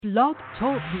Blog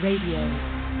Talk Radio.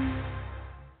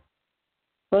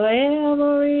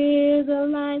 Forever is a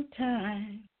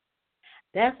lifetime.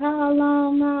 That's how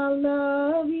long I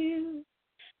love you.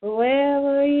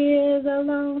 Forever is a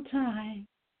long time.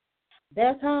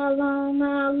 That's how long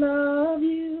I love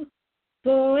you.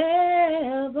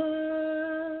 Forever.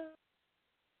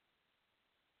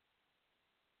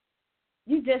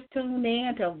 You just tuned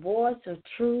in to Voice of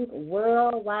Truth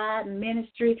Worldwide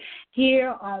Ministry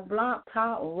here on Blog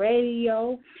Talk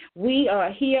Radio. We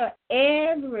are here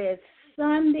every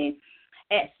Sunday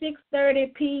at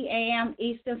 6:30 p.m.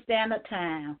 Eastern Standard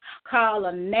Time. Call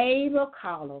a neighbor,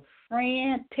 call a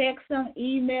friend, text them,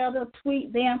 email them,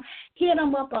 tweet them, hit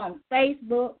them up on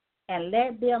Facebook, and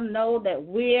let them know that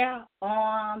we're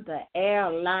on the air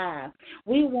live.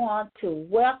 We want to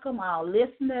welcome our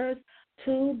listeners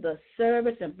to the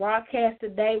service and broadcast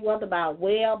today, whether by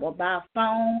web or by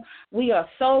phone. We are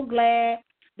so glad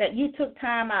that you took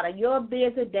time out of your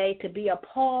busy day to be a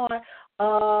part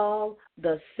of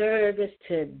the service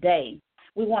today.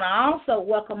 We want to also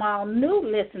welcome our new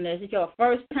listeners. It's your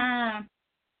first time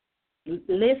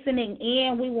listening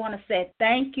in. We want to say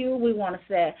thank you. We want to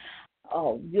say,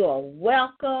 oh, you're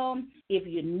welcome. If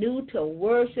you're new to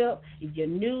worship, if you're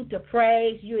new to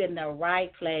praise, you're in the right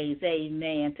place.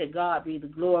 Amen. To God be the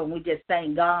glory. And we just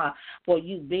thank God for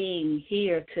you being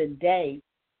here today.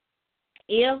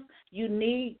 If you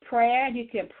need prayer, you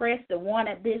can press the one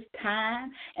at this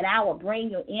time, and I will bring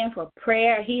you in for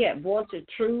prayer here at Voice of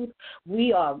Truth.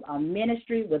 We are a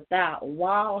ministry without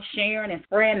walls, sharing and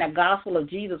spreading the gospel of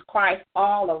Jesus Christ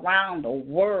all around the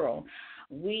world.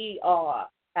 We are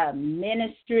a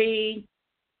ministry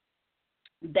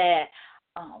that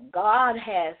God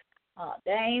has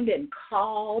ordained and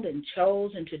called and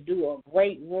chosen to do a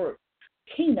great work,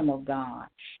 kingdom of God.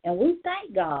 And we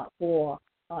thank God for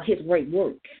his great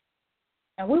work.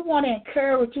 And we want to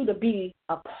encourage you to be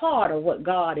a part of what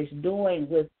God is doing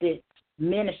with this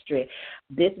ministry.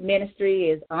 This ministry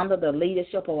is under the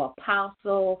leadership of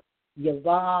Apostle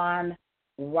Yvonne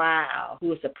Wow,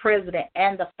 who is the president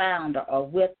and the founder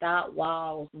of Without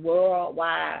Walls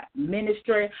Worldwide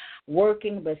Ministry,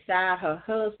 working beside her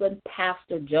husband,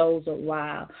 Pastor Joseph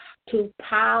Wow, two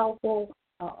powerful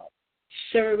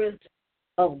servants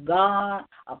of God,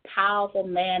 a powerful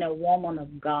man and woman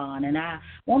of God. And I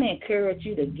want to encourage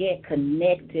you to get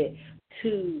connected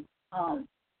to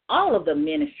all of the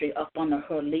ministry up under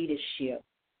her leadership.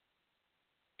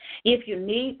 If you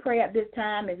need prayer at this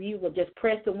time, if you will just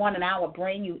press the one and I will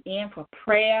bring you in for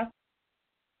prayer.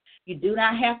 You do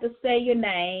not have to say your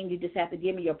name. You just have to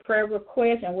give me your prayer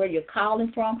request and where you're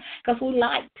calling from, because we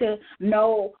like to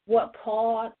know what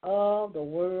part of the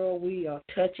world we are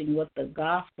touching with the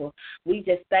gospel. We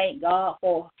just thank God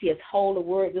for his holy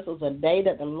word. This is a day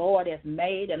that the Lord has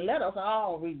made, and let us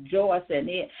all rejoice in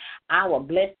it. I will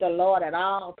bless the Lord at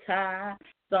all times.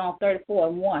 Psalm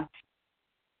 34:1.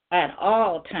 At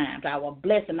all times, I will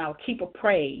bless and I will keep a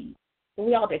praise.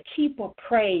 We ought to keep a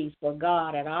praise for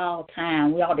God at all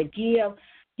times. We ought to give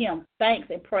him thanks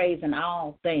and praise in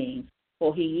all things,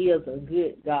 for he is a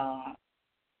good God.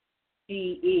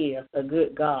 He is a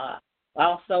good God.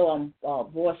 Also,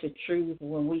 Voice of Truth,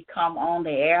 when we come on the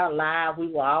air live, we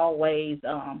will always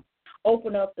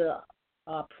open up the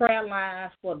prayer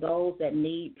lines for those that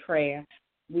need prayer.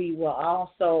 We will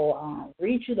also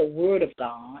read you the Word of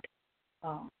God.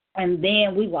 And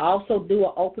then we will also do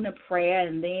an opening prayer,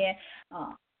 and then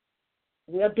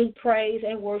we'll do praise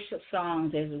and worship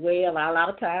songs as well. A lot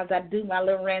of times I do my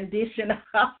little rendition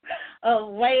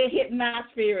of way it hit my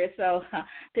spirit, so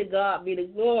to God be the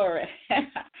glory.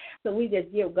 So we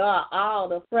just give God all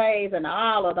the praise and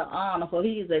all of the honor, for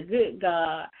he's a good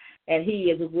God, and he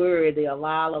is worthy of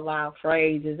all of our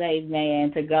praises.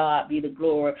 Amen. To God be the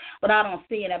glory. But I don't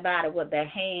see anybody with their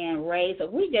hand raised, so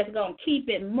we just going to keep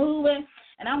it moving.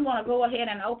 And I'm going to go ahead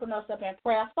and open us up in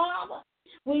prayer. Father,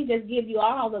 we just give you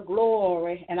all the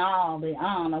glory and all the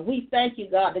honor. We thank you,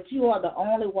 God, that you are the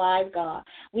only wise God.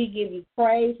 We give you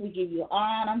praise. We give you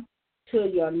honor to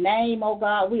your name, oh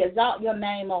God. We exalt your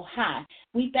name, oh high.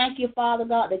 We thank you, Father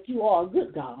God, that you are a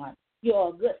good God. You are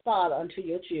a good father unto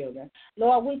your children.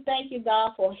 Lord, we thank you,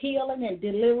 God, for healing and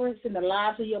deliverance in the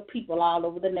lives of your people all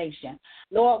over the nation.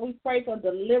 Lord, we pray for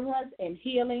deliverance and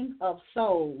healing of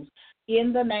souls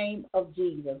in the name of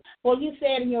Jesus. For you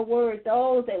said in your word,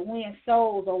 those that win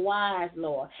souls are wise,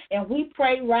 Lord. And we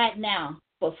pray right now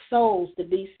for souls to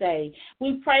be saved.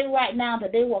 We pray right now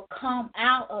that they will come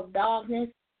out of darkness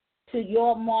to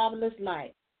your marvelous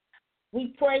light.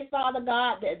 We pray, Father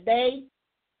God, that they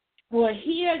will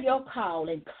hear your call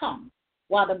and come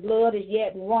while the blood is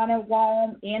yet running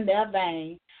warm in their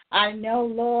veins. I know,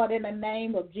 Lord, in the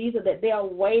name of Jesus, that they're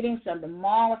waiting some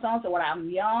tomorrow. So when I'm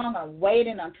young, I'm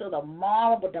waiting until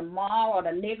tomorrow, but tomorrow or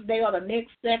the next day or the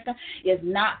next second is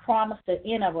not promised to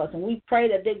any of us. And we pray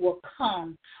that they will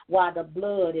come while the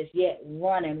blood is yet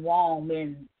running warm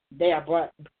in their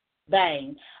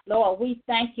veins. Lord, we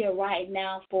thank you right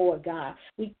now for it, God.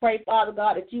 We pray, Father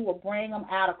God, that you will bring them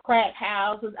out of crack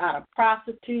houses, out of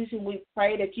prostitution. We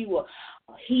pray that you will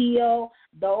heal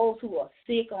those who are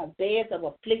sick on beds of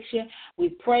affliction. We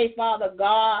pray, Father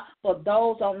God, for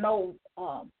those who don't know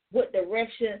what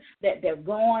direction that they're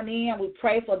going in. We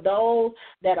pray for those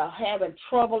that are having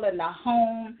trouble in the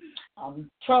home,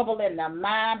 trouble in the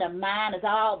mind. The mind is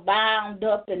all bound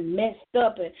up and messed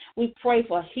up. And we pray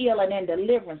for healing and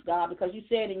deliverance, God, because you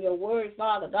said in your word,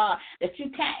 Father God, that you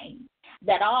came,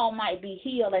 that all might be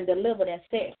healed and delivered and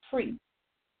set free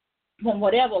from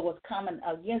whatever was coming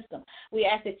against them. We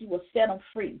ask that you will set them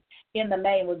free in the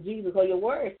name of Jesus. For your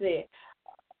word said,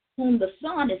 whom the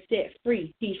Son is set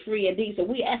free, he's free indeed. So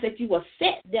we ask that you will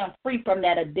set them free from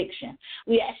that addiction.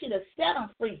 We ask you to set them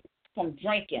free from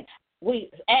drinking. We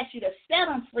ask you to set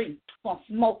them free from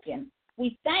smoking.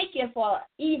 We thank you for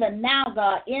even now,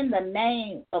 God, in the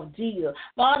name of Jesus.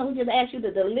 Father, we just ask you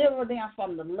to deliver them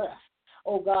from the lust.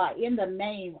 Oh, God, in the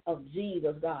name of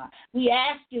Jesus, God. We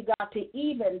ask you, God, to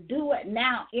even do it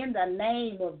now in the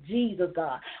name of Jesus,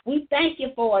 God. We thank you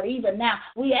for it even now.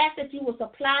 We ask that you will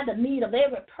supply the need of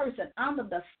every person under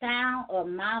the sound of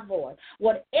my voice.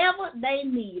 Whatever they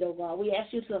need, oh, God, we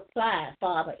ask you to supply it,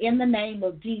 Father, in the name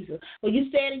of Jesus. For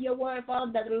you said in your word,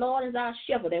 Father, that the Lord is our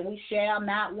shepherd and we shall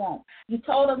not want. You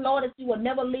told us, Lord, that you will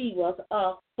never leave us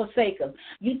forsake us.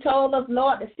 You told us,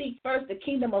 Lord, to seek first the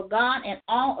kingdom of God and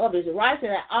all of his righteousness,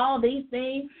 and that all these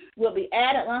things will be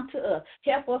added unto us.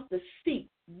 Help us to seek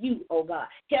you, oh God.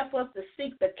 Help us to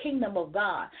seek the kingdom of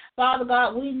God. Father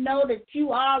God, we know that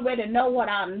you already know what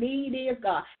our need is,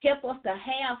 God. Help us to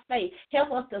have faith.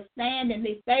 Help us to stand in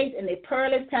this faith in the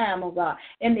perilous time, oh God,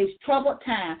 in this troubled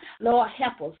time. Lord,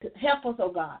 help us. Help us,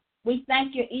 oh God. We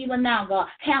thank you even now, God.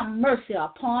 Have mercy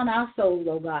upon our souls,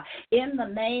 oh God, in the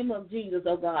name of Jesus,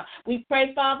 oh God. We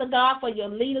pray, Father God, for your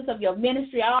leaders of your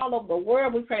ministry all over the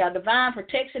world. We pray a divine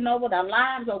protection over their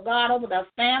lives, oh God, over their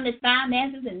families,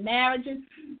 finances, and marriages.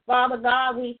 Father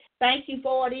God, we thank you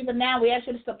for it even now. We ask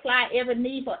you to supply every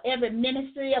need for every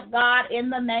ministry of God in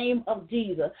the name of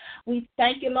Jesus. We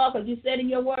thank you, Lord, because you said in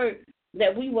your word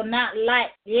that we will not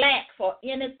lack for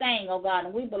anything, oh God,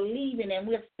 and we believe in it, and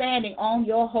we're standing on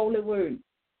your holy word.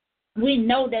 We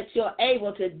know that you're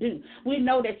able to do. We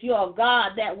know that you're a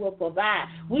God that will provide.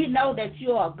 We know that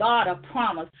you're a God of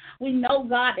promise. We know,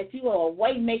 God, that you are a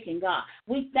way-making God.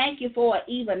 We thank you for it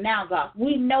even now, God.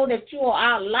 We know that you are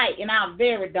our light in our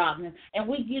very darkness, and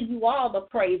we give you all the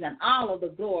praise and all of the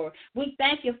glory. We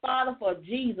thank you, Father, for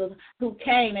Jesus who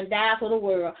came and died for the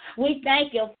world. We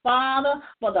thank you, Father,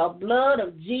 for the blood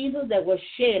of Jesus that was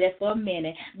shed for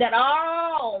many, that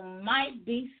all might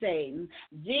be saved.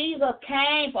 Jesus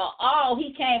came for all.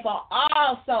 He came for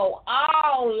all, so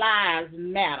all lives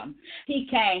matter. He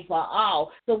came for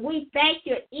all. So we thank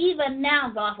you even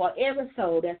now, God, for every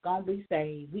soul that's going to be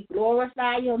saved. We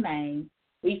glorify your name.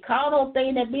 We call those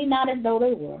things that be not as though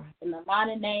they were. In the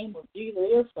mighty name of Jesus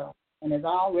is so, and it's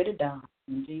already done.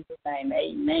 In Jesus' name,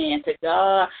 amen. To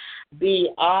God be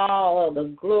all of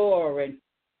the glory.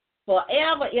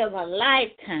 Forever is a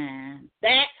lifetime.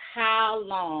 That's how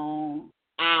long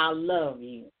I'll love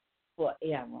you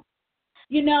forever.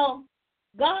 You know,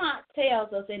 God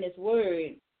tells us in his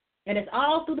word, and it's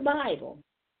all through the Bible,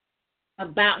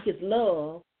 about his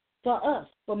love for us,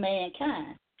 for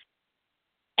mankind.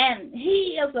 And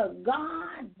he is a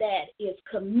God that is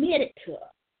committed to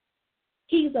us.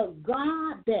 He's a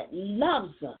God that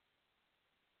loves us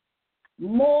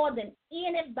more than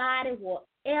anybody will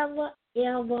ever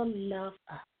love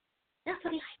us. That's a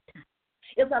lifetime.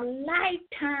 It's a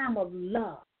lifetime of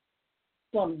love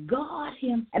from God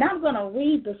himself. And I'm going to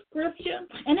read the scripture,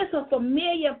 and it's a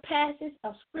familiar passage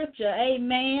of scripture,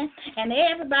 amen. And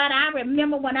everybody, I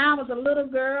remember when I was a little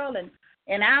girl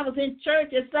and I was in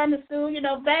church at Sunday school, you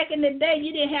know, back in the day,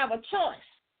 you didn't have a choice.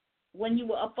 When you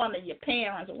were up under your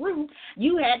parents' roof,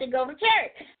 you had to go to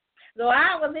church. So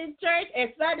I was in church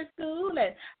at Sunday school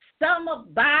and summer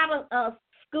Bible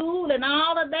school and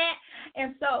all of that.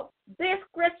 And so this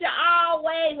scripture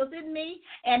always was in me,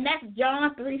 and that's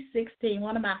John 3:16,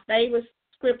 one of my favorite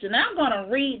scriptures. Now I'm going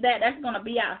to read that. That's going to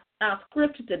be our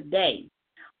scripture today.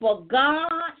 For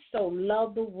God so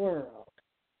loved the world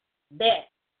that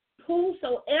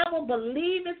whosoever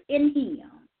believeth in him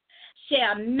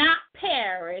shall not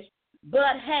perish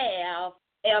but have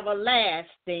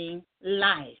everlasting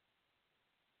life.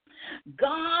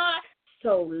 God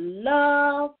so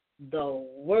loved the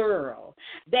world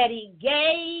that he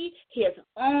gave his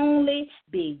only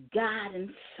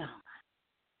begotten Son.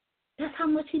 That's how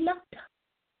much he loved us.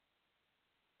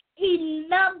 He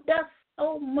loved us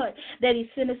so much that he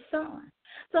sent his Son.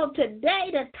 So today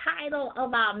the title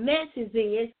of our message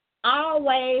is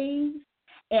Always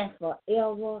and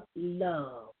Forever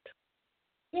Loved.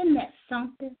 Isn't that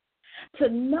something? To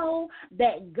know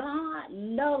that God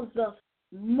loves us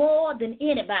more than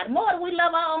anybody, more than we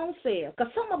love our own self,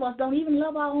 because some of us don't even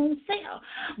love our own self.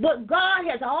 But God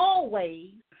has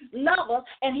always loved us,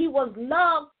 and he will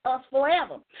love us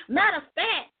forever. Matter of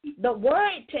fact, the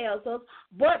word tells us,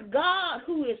 but God,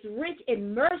 who is rich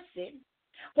in mercy,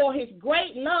 for his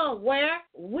great love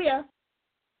wherewith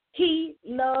he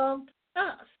loved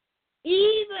us,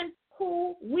 even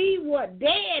who we were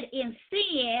dead in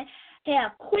sin,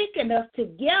 have quickened us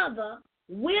together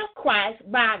with Christ.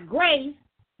 By grace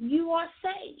you are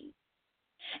saved,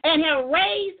 and have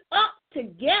raised up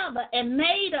together and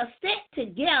made us sit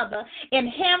together in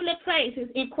heavenly places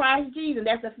in Christ Jesus.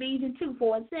 That's Ephesians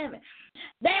 2:4-7.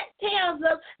 That tells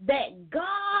us that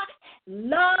God's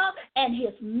love and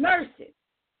his mercy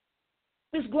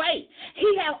is great.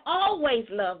 He has always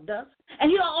loved us,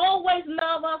 and he'll always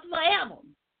love us forever,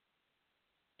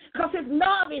 because his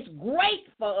love is great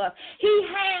for us. He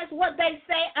has what they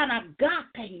say an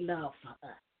agape love for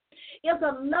us. It's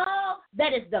a love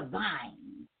that is divine.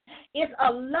 It's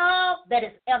a love that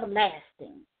is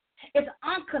everlasting. It's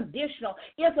unconditional.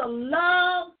 It's a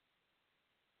love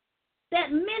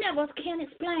that many of us can't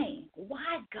explain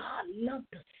why God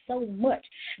loved us so much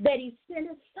that he sent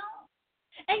his Son.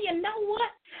 And you know what?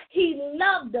 He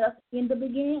loved us in the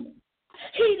beginning.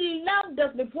 He loved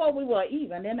us before we were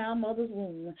even in our mother's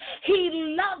womb.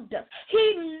 He loved us.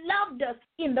 He loved us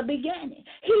in the beginning.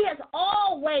 He has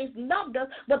always loved us,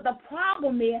 but the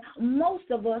problem is most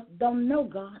of us don't know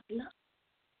God's love.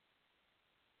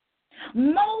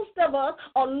 Most of us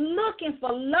are looking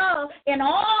for love in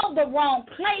all the wrong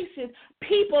places,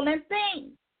 people, and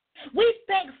things. We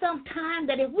think sometimes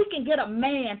that if we can get a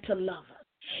man to love us,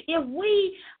 if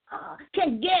we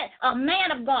can get a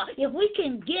man of God, if we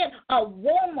can get a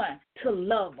woman to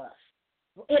love us,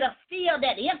 it'll feel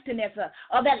that emptiness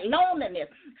or that loneliness.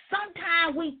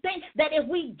 Sometimes we think that if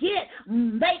we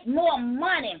make more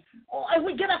money, or if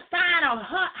we get a finer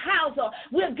house, or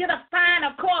we'll get a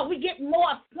finer car, we get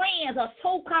more friends or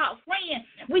so-called friends,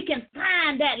 we can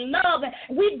find that love.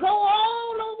 And we go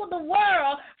all over the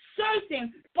world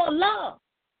searching for love.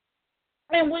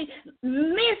 And we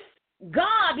miss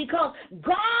God, because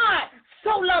God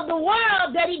so loved the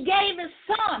world that he gave his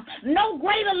Son. No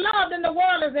greater love than the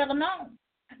world has ever known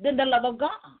than the love of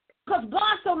God. Because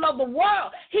God so loved the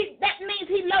world, that means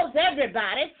he loves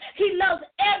everybody. He loves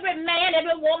every man,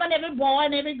 every woman, every boy,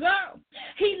 and every girl.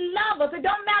 He loves us. It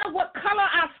don't matter what color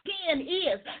our skin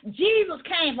is. Jesus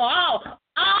came for all.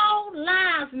 All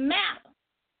lives matter.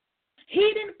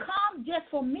 He didn't come just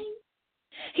for me.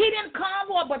 He didn't come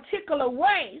for a particular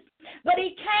race, but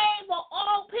he came for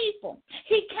all people.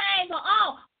 He came for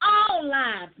all. All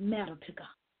lives matter to God.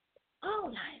 All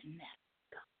lives matter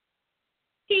to God.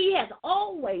 He has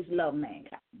always loved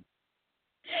mankind.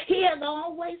 He has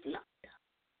always loved us.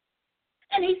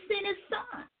 And he sent his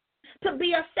Son to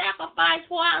be a sacrifice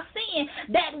for our sin,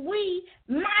 that we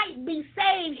might be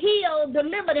saved, healed,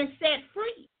 delivered, and set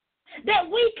free. That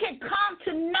we can come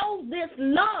to know this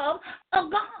love of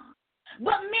God.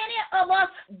 But many of us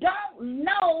don't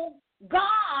know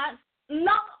God's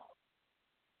love.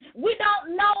 We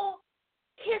don't know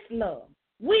his love.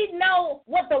 We know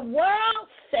what the world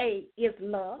say is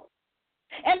love.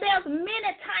 And there's many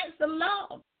types of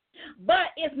love.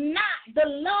 But it's not the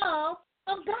love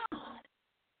of God.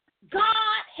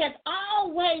 God has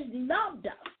always loved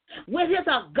us with his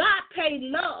agape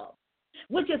love,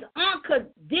 which is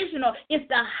unconditional. It's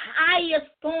the highest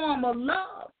form of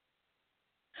love.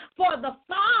 For the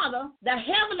Father, the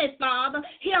Heavenly Father,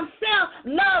 himself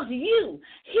loves you.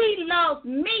 He loves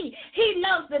me. He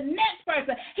loves the next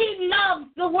person. He loves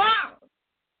the world.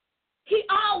 He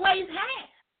always has,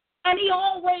 and he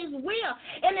always will.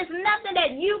 And it's nothing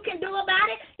that you can do about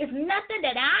it. It's nothing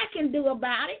that I can do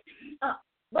about it.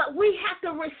 But we have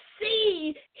to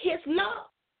receive his love.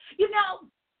 You know,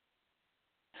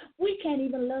 we can't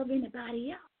even love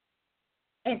anybody else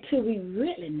until we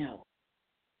really know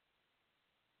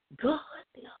God's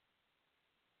love.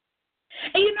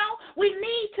 And you know, we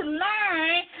need to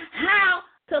learn how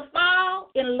to fall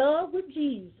in love with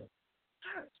Jesus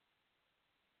first.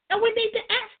 And we need to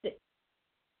ask it.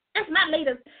 As my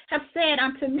leaders have said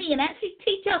unto me, and as she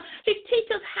teaches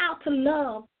us how to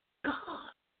love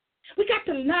God. We got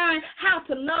to learn how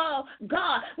to love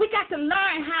God. We got to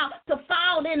learn how to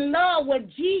fall in love with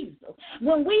Jesus.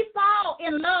 When we fall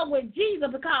in love with Jesus,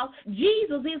 because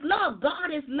Jesus is love,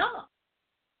 God is love.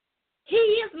 He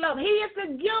is love. He is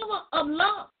the giver of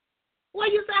love. Well,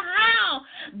 you say, how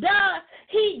does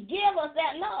he give us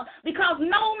that love? Because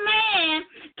no man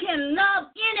can love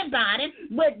anybody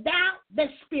without the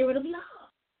spirit of love.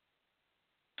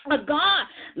 But God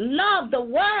loved the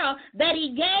world that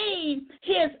he gave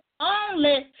his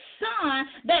only son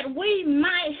that we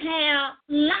might have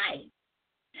life.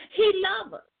 He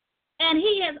loved us, and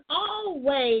he has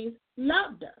always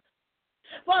loved us.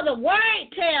 For the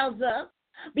word tells us,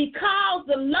 because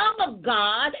the love of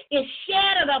God is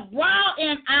shed abroad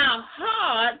in our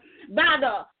heart by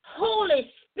the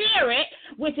Holy Spirit,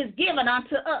 which is given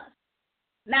unto us.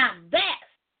 Now that's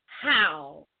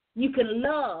how you can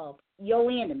love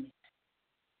your enemies.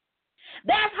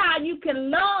 That's how you can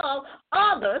love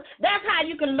others. That's how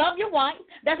you can love your wife.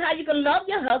 That's how you can love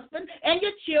your husband and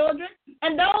your children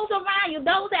and those around you,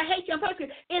 those that hate you and persecute.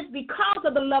 It's because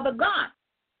of the love of God.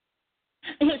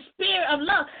 His spirit of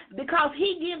love, because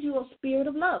he gives you a spirit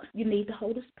of love. You need the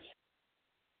Holy Spirit.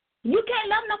 You can't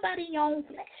love nobody in your own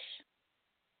flesh.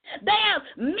 There's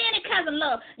many kinds of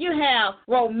love. You have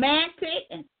romantic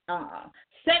and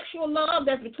sexual love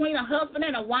that's between a husband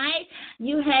and a wife.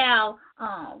 You have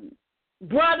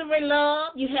brotherly love.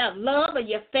 You have love of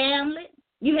your family.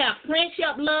 You have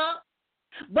friendship love.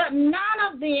 But none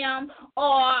of them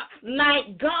are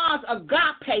like God's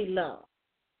agape love.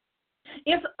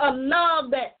 It's a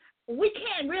love that we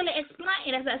can't really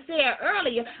explain, as I said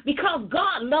earlier, because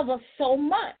God loves us so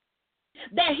much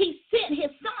that he sent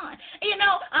his son. You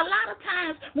know, a lot of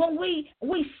times when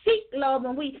we seek love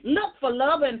and we look for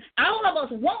love, and all of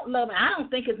us want love, and I don't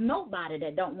think it's nobody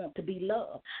that don't want to be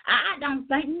loved. I don't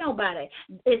think nobody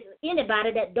is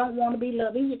anybody that don't want to be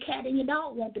loved. Even your cat and your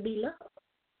dog want to be loved.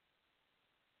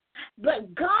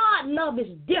 But God's love is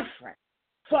different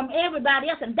from everybody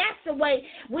else, and that's the way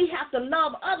we have to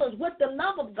love others, with the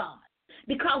love of God,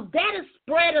 because that is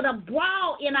spread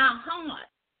abroad in our heart.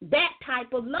 That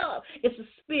type of love, it's a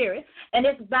spirit, and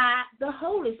it's by the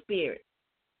Holy Spirit,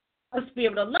 a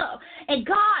spirit of love. And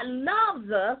God loves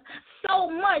us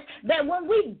so much that when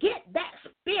we get that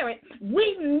spirit,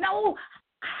 we know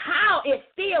how it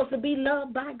feels to be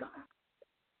loved by God.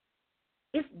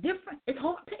 It's different. It's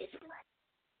hard to explain.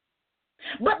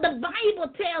 But the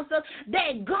Bible tells us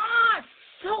that God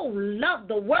so loved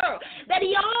the world that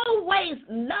he always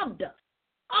loved us.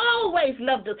 Always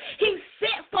loved us. He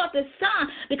sent forth his son,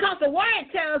 because the word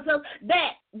tells us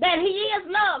that he is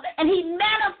love, and he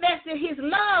manifested his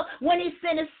love when he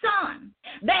sent his son,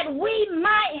 that we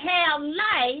might have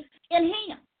life in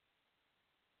him.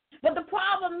 But the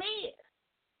problem is,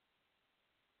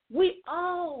 we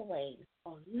always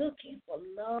are looking for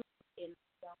love in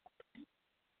something.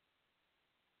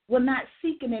 We're not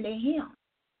seeking it in him.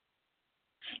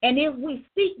 And if we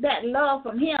seek that love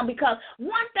from him, because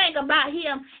one thing about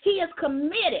him, he is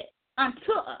committed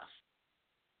unto us.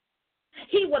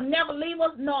 He will never leave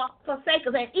us nor forsake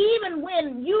us. And even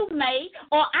when you may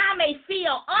or I may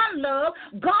feel unloved,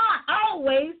 God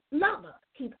always loved us.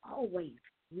 He's always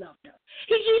loved us.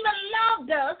 He even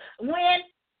loved us when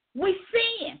we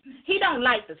sin. He don't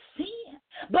like to sin,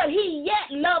 but he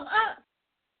yet loved us.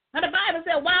 And the Bible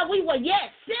said, while we were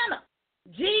yet sinners,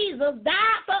 Jesus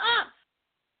died for us.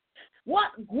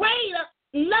 What greater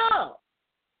love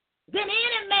than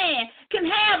any man can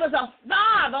have as a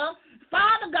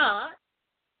Father God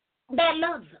that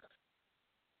loves us.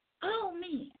 Oh,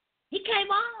 man. He came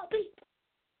for all people.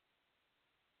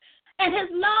 And his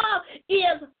love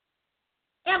is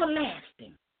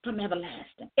everlasting, from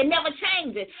everlasting. It never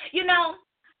changes. You know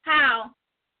how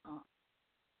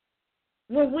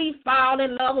when we fall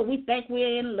in love, or we think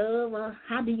we're in love, or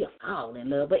how do you fall in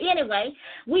love? But anyway,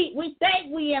 we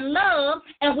think we're in love,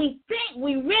 and we think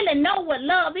we really know what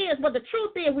love is, but the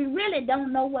truth is we really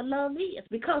don't know what love is,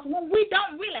 because when we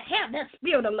don't really have that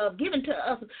spirit of love given to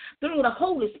us through the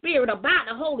Holy Spirit, or by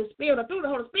the Holy Spirit, or through the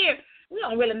Holy Spirit, we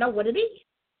don't really know what it is.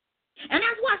 And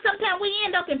that's why sometimes we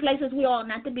end up in places we ought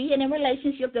not to be, and in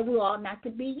relationships that we ought not to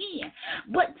be in.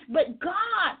 But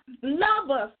God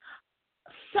loves us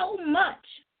so much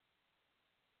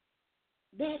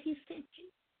that he sent you.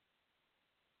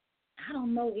 I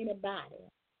don't know anybody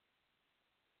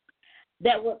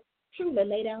that would truly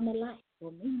lay down their life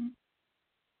for me.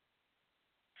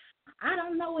 I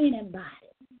don't know anybody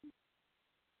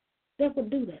that would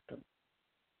do that for me.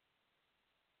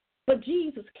 But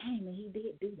Jesus came and he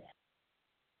did do that.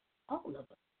 All of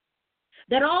us.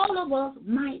 That all of us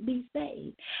might be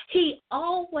saved. He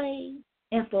always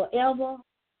and forever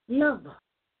loved us.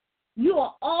 You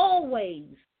are always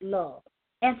loved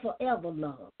and forever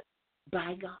loved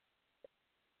by God.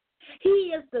 He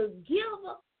is the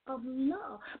giver of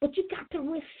love, but you got to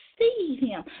receive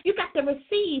him. You got to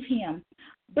receive him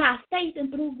by faith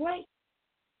and through grace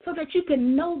so that you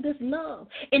can know this love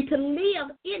and to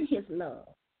live in his love.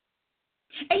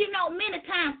 And many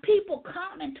times people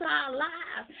come into our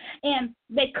lives and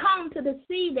they come to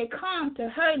deceive, they come to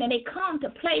hurt, and they come to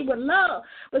play with love.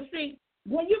 But see,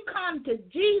 when you come to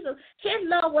Jesus, his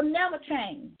love will never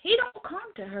change. He don't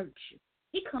come to hurt you.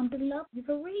 He comes to love you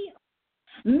for real.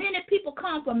 Many people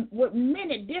come with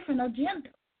many different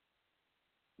agendas,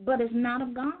 but it's not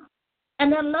of God.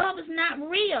 And their love is not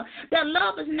real. Their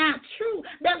love is not true.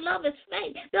 Their love is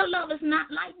fake. Their love is not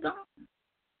like God.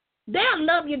 They'll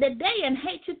love you today and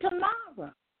hate you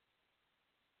tomorrow.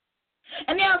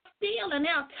 And they'll steal and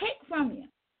they'll take from you.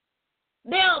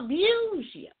 They'll abuse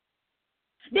you.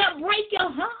 They'll break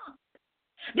your heart.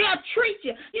 They'll treat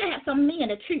you. You have some men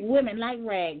that treat women like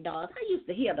rag dolls. I used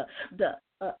to hear the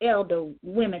elder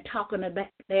women talking about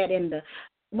that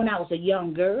when I was a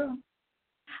young girl.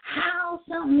 How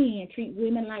some men treat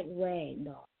women like rag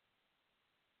dolls.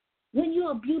 When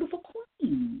you're a beautiful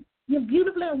queen. You're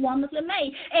beautifully and wonderfully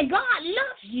made. And God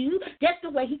loves you just the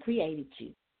way he created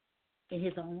you, in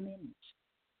his own image.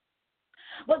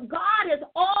 But God has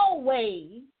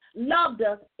always loved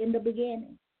us in the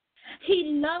beginning.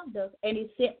 He loved us, and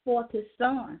he sent forth his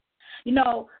son.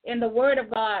 In the word of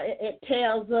God, it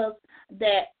tells us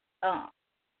that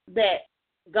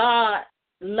God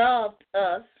loved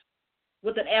us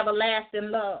with an everlasting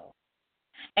love.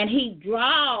 And he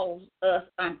draws us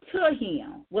unto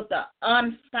him with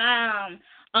an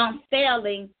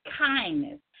unfailing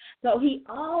kindness. So he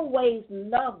always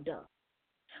loved us.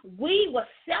 We were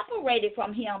separated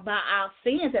from him by our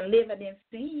sins and living in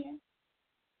sin.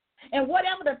 And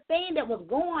whatever the thing that was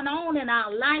going on in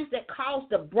our lives that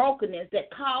caused the brokenness, that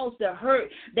caused the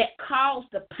hurt, that caused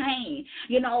the pain,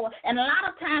 and a lot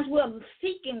of times we're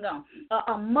seeking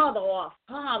a mother or a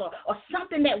father or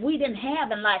something that we didn't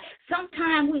have in life.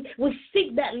 Sometimes we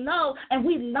seek that love and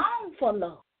we long for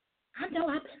love. I know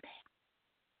I've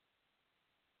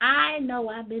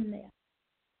been there.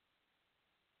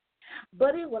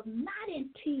 But it was not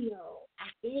until I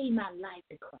gave my life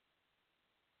to Christ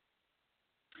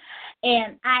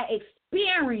and I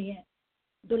experienced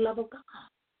the love of God.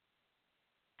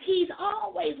 He's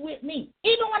always with me.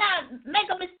 Even when I make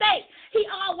a mistake, he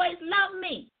always loves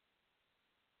me.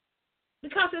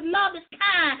 Because his love is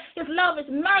kind. His love is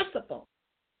merciful.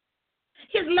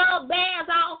 His love bears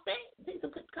all things. He's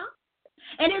a good God.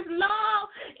 And his love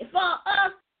for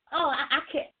us, I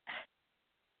can't.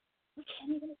 We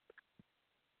can't even explain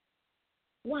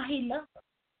why he loves us.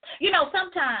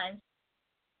 Sometimes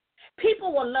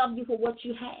people will love you for what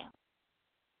you have.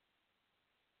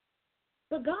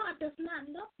 But God does not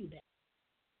love you that.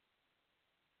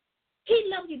 He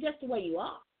loves you just the way you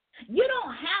are. You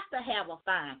don't have to have a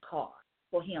fine car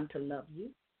for him to love you.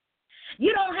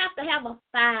 You don't have to have a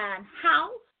fine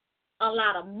house, a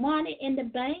lot of money in the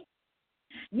bank.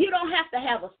 You don't have to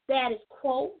have a status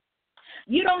quo.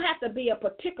 You don't have to be a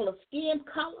particular skin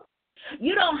color.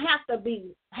 You don't have to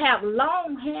have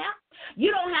long hair.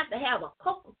 You don't have to have a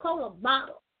Coca-Cola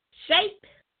bottle shape.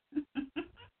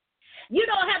 You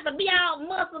don't have to be all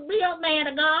muscle built, man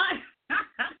of God.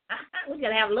 We're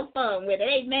going to have a little fun with it.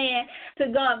 Amen. To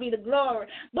God be the glory.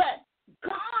 But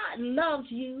God loves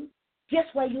you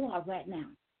just where you are right now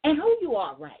and who you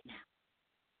are right now.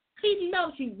 He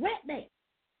loves you right there.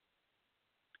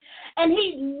 And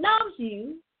he loves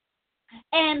you,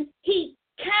 and he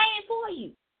came for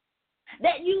you,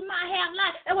 that you might have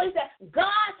life. That's what he said.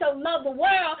 God so loved the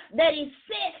world that he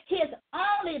sent his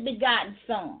only begotten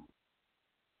Son,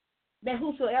 that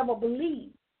whosoever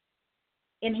believes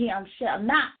in him shall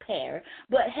not perish,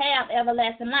 but have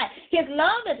everlasting life. His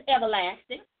love is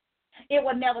everlasting. It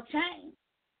will never change.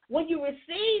 When you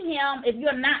receive him, if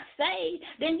you're not saved,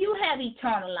 then you have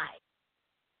eternal life.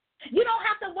 You don't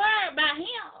have to worry about him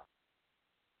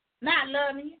not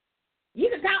loving you. You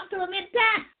can talk to him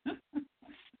anytime.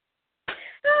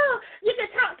 You can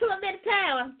talk to him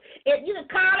anytime. If you can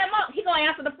call him up, he's going to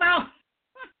answer the phone.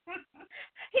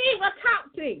 He will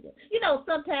talk to you.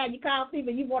 Sometimes you call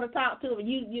people, you want to talk to them,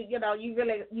 you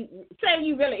really say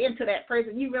you really into that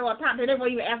person, you really want to talk to them, they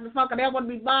won't even answer the phone because they don't want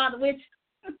to be bothered with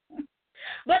you.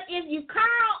 But if you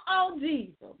call on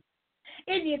Jesus,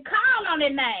 if you call on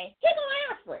his name, he will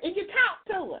answer it. If you talk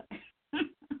to him,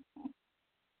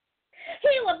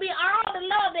 he will be all the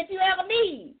love that you ever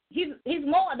need. He's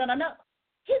more than enough.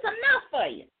 He's enough for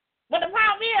you. But the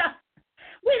problem is,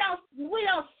 we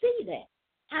don't see that.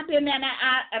 I've been there.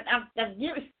 I'm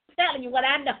telling you what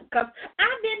I know because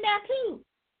I've been there too.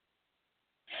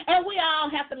 And we all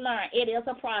have to learn. It is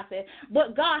a process.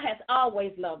 But God has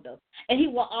always loved us. And he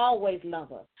will always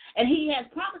love us. And he has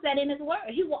promised that in his word.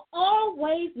 He will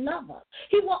always love us.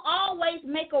 He will always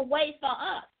make a way for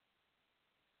us.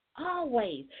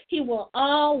 Always. He will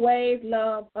always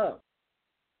love us.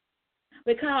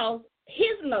 Because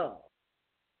his love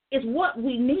is what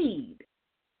we need.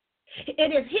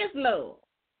 It is his love.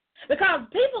 Because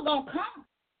people going to come.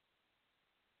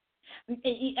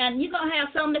 And you're going to have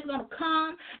some that's going to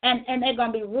come and they're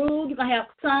going to be rude. You're going to have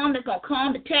some that's going to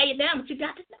come to tear you down. But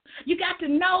you got to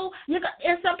know.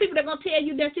 There's some people that are going to tell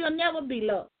you that you'll never be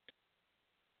loved.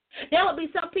 There will be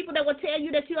some people that will tell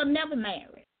you that you'll never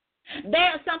marry. There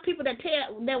are some people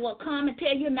that will come and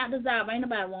tell you you're not desirable. Ain't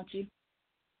nobody want you.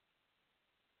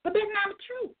 But that's not the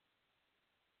truth.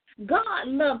 God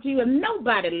loves you and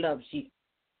nobody loves you.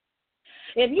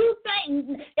 If your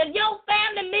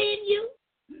family leave you,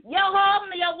 your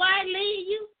husband or your wife leave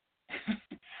you,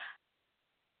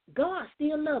 God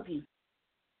still loves you.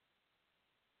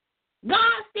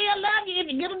 God still loves you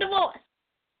if you get a divorce.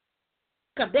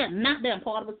 Because that's not that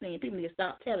part of a sin. People need to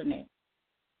stop telling that.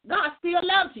 God still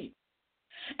loves you.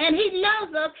 And he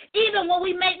loves us even when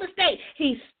we make mistakes.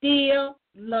 He still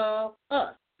loves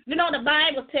us. You know, the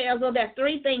Bible tells us there's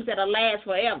three things that'll last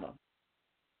forever.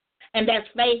 And that's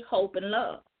faith, hope, and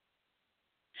love.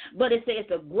 But it says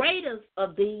the greatest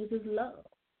of these is love.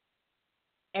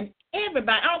 And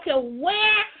everybody, I don't care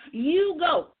where you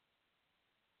go,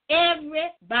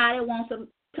 everybody wants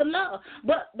to love.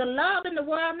 But the love in the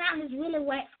world now is really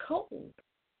waxed cold.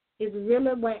 It's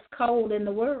really waxed cold in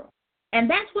the world. And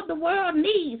that's what the world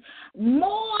needs,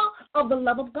 more of the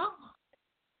love of God.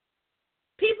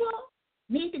 People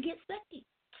need to get saved.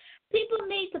 People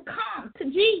need to come to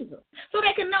Jesus so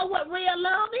they can know what real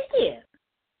love is.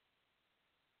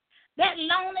 That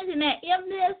loneliness and that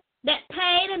illness, that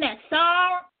pain and that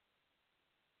sorrow,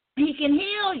 he can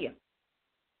heal you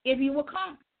if you will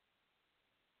come.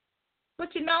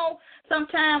 But you know,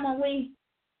 sometimes when we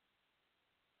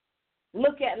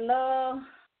look at love,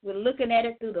 we're looking at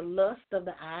it through the lust of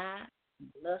the eye,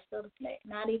 lust of the flesh,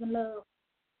 not even love.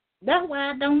 That's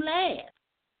why it don't last.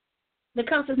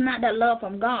 Because it's not that love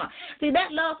from God. See,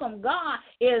 that love from God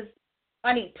is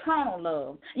an eternal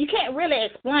love. You can't really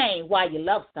explain why you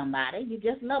love somebody. You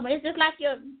just love them. It's just like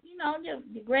your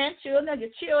grandchildren, your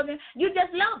children. You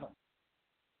just love them.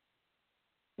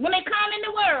 When they come in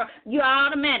the world, you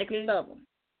automatically love them.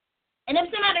 And if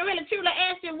somebody really truly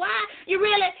asks you why, you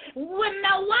really wouldn't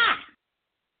know why.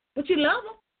 But you love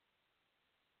them.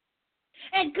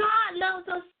 And God loves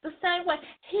us the same way.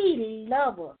 He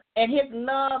loves us. And his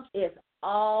love is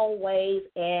always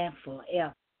and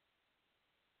forever.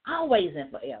 Always and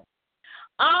forever.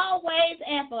 Always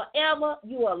and forever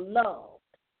you are loved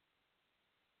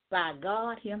by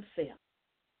God himself.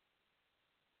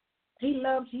 He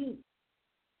loves you.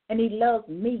 And he loves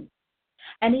me.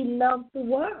 And he loves the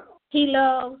world. He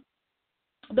loves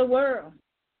the world.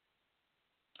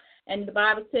 And the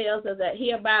Bible tells us that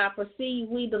hereby perceive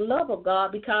we the love of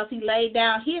God because he laid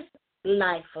down his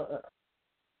life for us.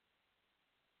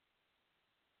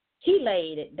 He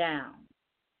laid it down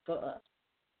for us.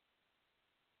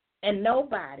 And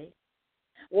nobody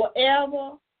will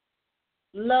ever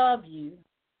love you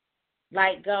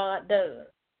like God does.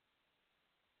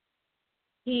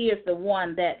 He is the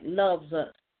one that loves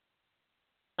us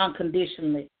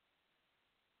unconditionally.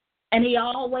 And he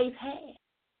always has.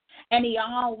 And he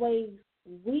always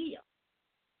will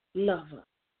love us,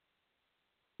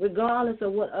 regardless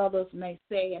of what others may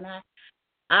say. And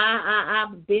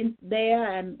I've been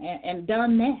there and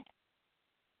done that.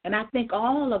 And I think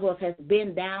all of us has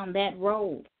been down that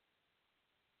road.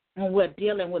 And we're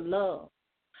dealing with love.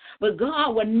 But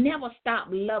God will never stop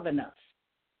loving us.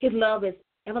 His love is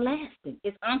everlasting.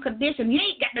 It's unconditional. You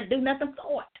ain't got to do nothing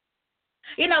for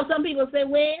it. You know, some people say,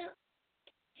 well,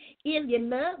 if you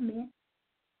love me,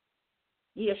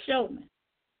 you'll show me.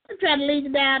 I'm trying to lead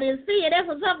you down and see it. That's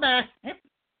what somebody.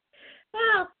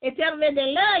 Oh, and tell them that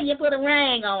they love you, put a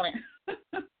ring on it. Tell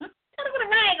them to put a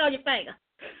ring on your finger.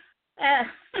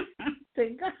 To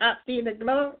God be the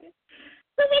glory.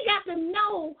 So we got to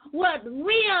know what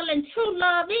real and true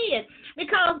love is.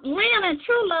 Because real and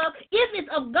true love, if it's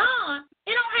of God,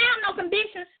 it don't have no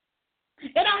conditions.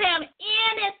 It don't have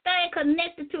anything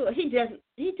connected to it. He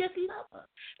just loves us.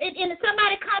 And if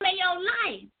somebody come in your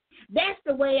life, that's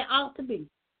the way it ought to be.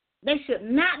 They should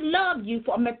not love you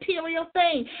for material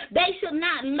things. They should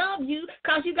not love you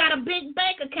because you got a big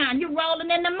bank account. You're rolling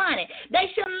in the money.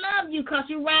 They shouldn't love you because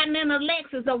you're riding in a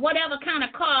Lexus or whatever kind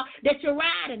of car that you're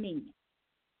riding in.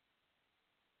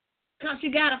 because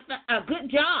you got a good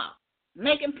job,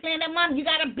 making plenty of money. You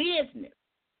got a business.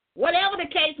 Whatever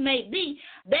the case may be,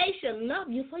 they should love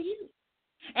you for you.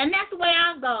 And that's the way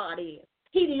our God is.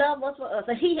 He loves us for us,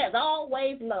 and he has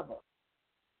always loved us.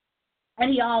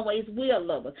 And he always will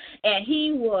love us. And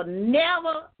he will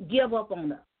never give up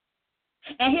on us.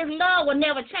 And his love will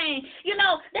never change. You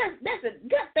know, that's a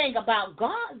good thing about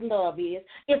God's love is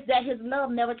that his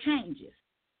love never changes.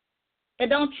 It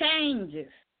don't change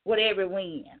with every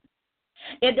wind.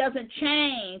 It doesn't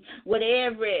change with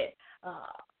every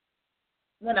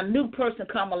when a new person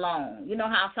come along. You know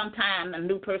how sometimes a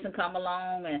new person come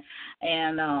along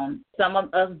and some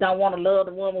of us don't want to love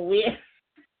the one we're with.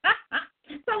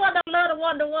 Some of us don't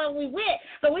love the one we with,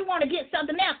 so we want to get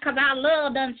something else because our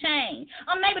love doesn't change.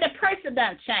 Or maybe the person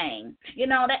doesn't change. You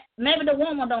know, that maybe the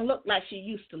woman don't look like she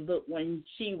used to look when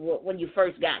you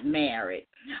first got married.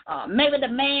 Maybe the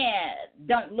man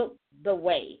don't look the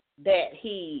way that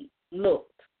he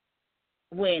looked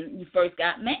when you first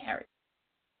got married.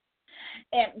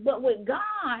 But with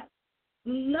God,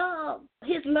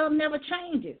 his love never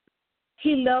changes.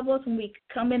 He loves us when we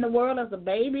come in the world as a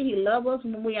baby. He loves us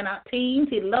when we're in our teens.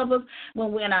 He loves us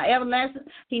when we're in our adolescence.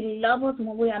 He loves us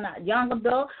when we're in our young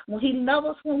adult. He loves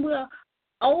us when we're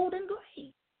old and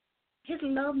gray. His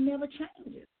love never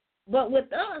changes. But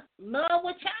with us, love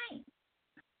will change.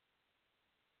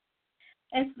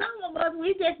 And some of us,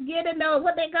 we just get in those,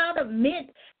 what they call the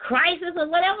mid-crisis or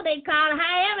whatever they call it,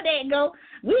 however they go,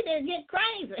 we just get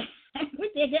crazy. We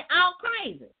just get all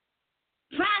crazy,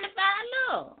 trying to find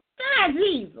love. Find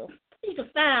Jesus. He can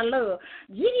find love.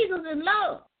 Jesus is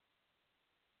love.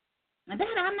 And that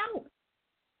I know.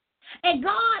 And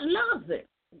God loves it.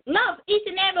 Loves each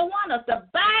and every one of us. The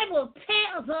Bible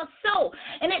tells us so.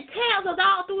 And it tells us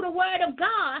all through the Word of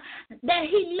God that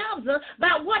he loves us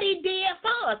by what he did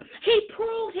for us. He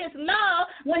proved his love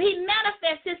when he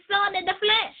manifested his Son in the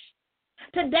flesh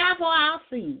to die for our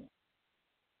sins.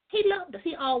 He loved us.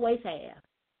 He always has.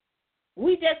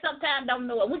 We just sometimes don't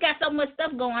know it. We got so much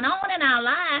stuff going on in our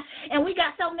lives, and we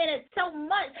got so much,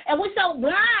 and we're so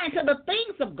blind to the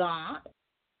things of God,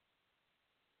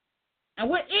 and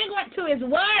we're ignorant to his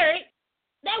word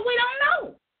that we don't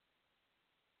know.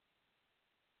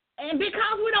 And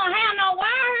because we don't have no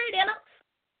word in us,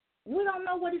 we don't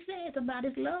know what he says about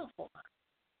his love for us.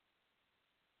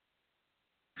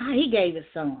 How he gave his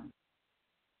Son.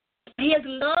 His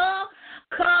love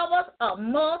covers a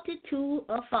multitude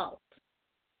of faults.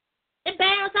 It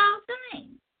bears all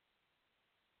things.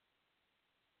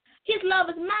 His love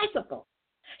is merciful.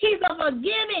 He's a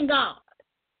forgiving God.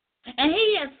 And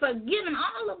he has forgiven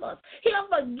all of us. He'll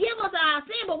forgive us our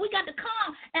sin, but we got to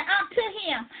come and unto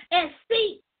him and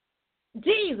seek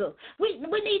Jesus. We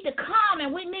need to come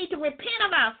and we need to repent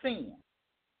of our sin.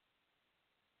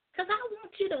 Because I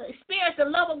want you to experience the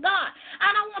love of God.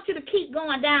 I don't want you to keep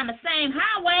going down the same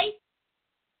highway,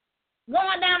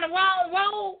 going down the wrong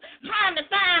road, trying to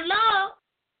find love.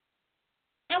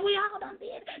 And we all done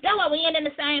did. That's why we end in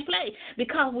the same place,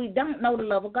 because we don't know the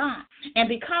love of God. And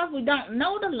because we don't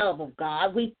know the love of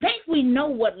God, we think we know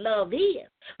what love is,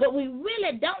 but we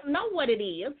really don't know what it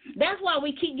is. That's why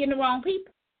we keep getting the wrong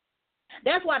people.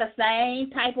 That's why the same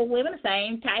type of women, the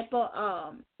same type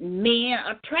of men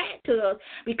attract to us,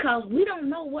 because we don't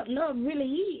know what love really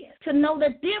is, to know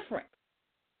the difference.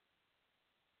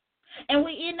 And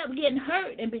we end up getting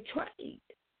hurt and betrayed.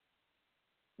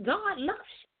 God loves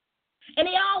you. And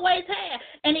he always has.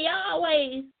 And he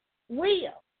always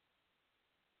will.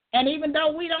 And even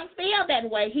though we don't feel that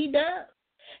way, he does.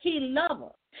 He loves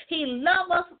us. He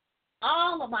loves us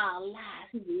all of our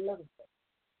lives. He loves us.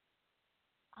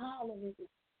 All of it.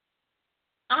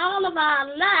 All of our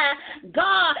lives,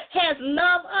 God has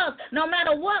loved us. No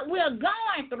matter what we're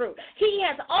going through, he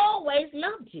has always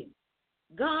loved you.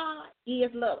 God is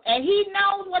love. And he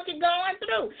knows what you're going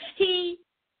through. He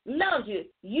loves you.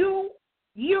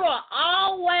 You are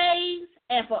always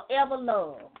and forever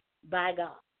loved by God.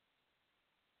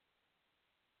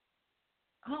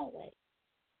 Always.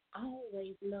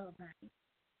 Always loved by him.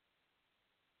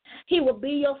 He will be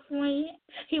your friend.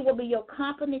 He will be your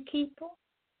company keeper.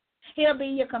 He'll be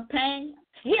your companion.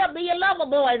 He'll be your lover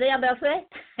boy, as Elder say.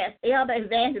 As Elder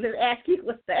Evangelist Askew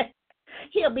would say.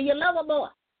 He'll be your lover boy.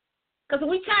 Because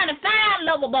we're trying to find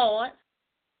lover boys,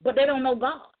 but they don't know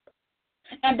God.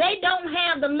 And they don't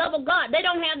have the love of God. They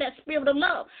don't have that spirit of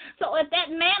love. So if that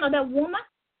man or that woman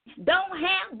don't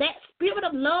have that spirit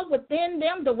of love within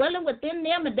them, dwelling within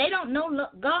them, and they don't know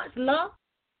God's love,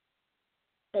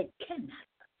 they cannot.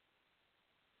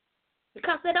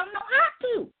 Because they don't know how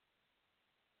to.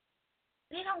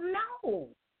 They don't know.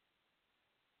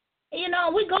 You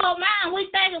know, we go around, we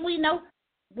thinking we know,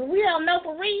 but we don't know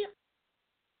for real.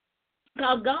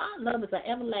 Because God love is an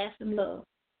everlasting love.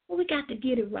 Well, we got to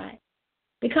get it right.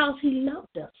 Because he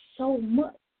loved us so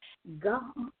much. God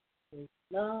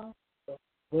loved the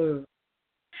world.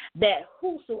 That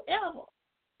whosoever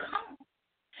comes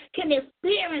can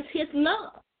experience his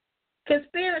love, can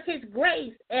experience his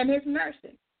grace and his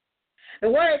mercy. The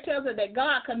word tells us that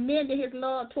God commended his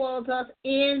love towards us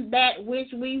in that which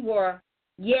we were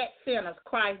yet sinners.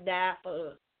 Christ died for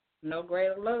us. No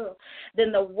greater love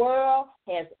than the world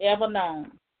has ever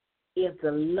known is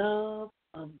the love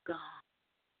of God.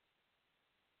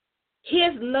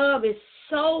 His love is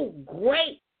so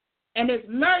great, and his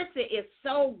mercy is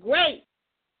so great,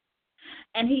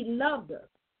 and he loved us.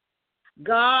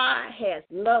 God has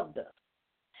loved us.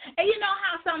 And you know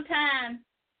how sometimes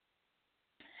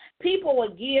people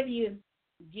will give you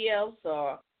gifts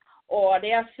or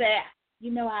they'll say, you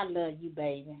know I love you,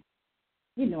 baby.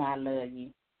 You know I love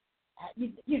you.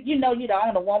 You know you're the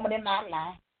only woman in my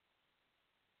life.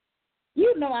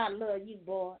 You know I love you,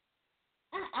 boy.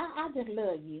 I just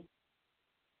love you.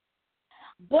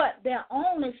 But they're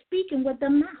only speaking with their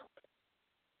mouth.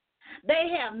 They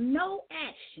have no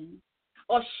action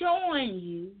or showing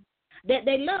you that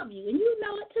they love you, and you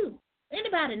know it too.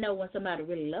 Anybody know when somebody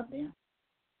really loves them?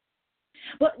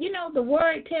 But, you know, the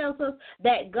word tells us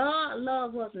that God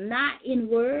loves us not in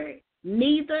word,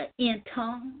 neither in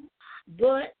tongue,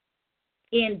 but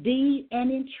in deed and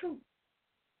in truth.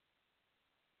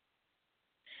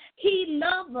 He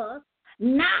loves us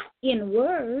not in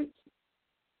words,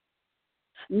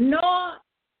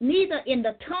 neither in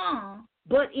the tongue,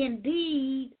 but in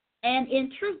deed and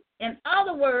in truth. In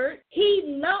other words, he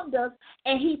loved us,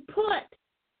 and he put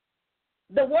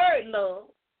the word love,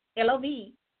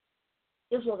 L-O-V,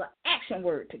 this was an action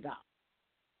word to God.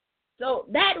 So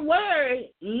that word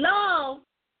love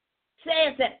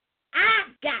says that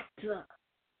I've got to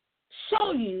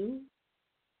show you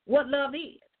what love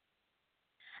is.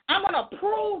 I'm going to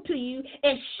prove to you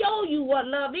and show you what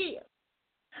love is.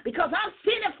 Because I'm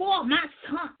sending forth my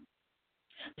son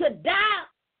to die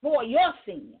for your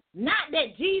sin. Not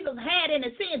that Jesus had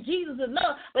any sin. Jesus is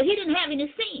love, but he didn't have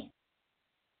any sin.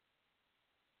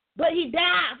 But he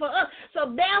died for us.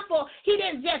 So therefore, he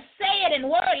didn't just say it in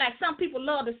word like some people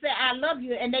love to say, I love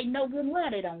you, and they know good and well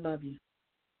they don't love you.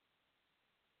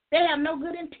 They have no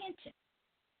good intention.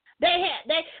 They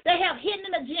have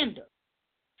hidden an agenda.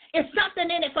 It's something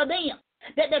in it for them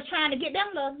that they're trying to get them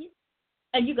to love you.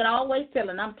 And you can always tell,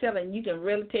 and I'm telling you can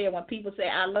really tell when people say,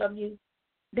 I love you,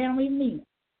 they don't even mean it.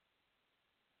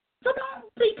 So don't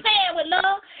be playing with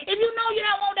love. If you know you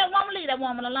don't want that woman, leave that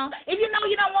woman alone. If you know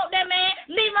you don't want that man,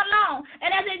 leave him alone.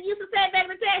 And as it used to say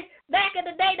back in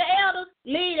the day, the elders,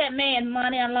 leave that man's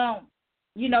money alone.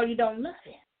 You know you don't love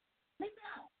him. Leave him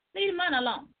alone. Leave the money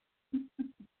alone.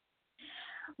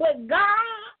 But God,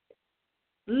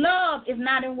 love is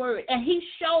not in word. And he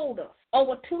showed us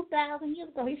over 2,000 years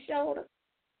ago. He showed us.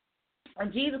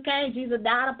 When Jesus came, Jesus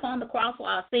died upon the cross for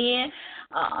our sin.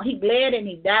 He bled and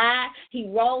he died. He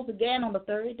rose again on the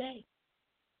third day.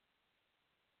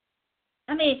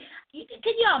 I mean,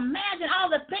 can you imagine all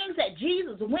the things that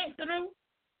Jesus went through?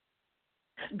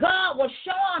 God was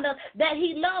showing us that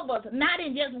he loved us, not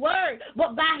in just word,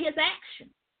 but by his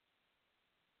action.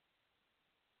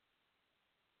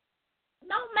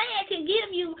 No man can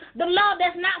give you the love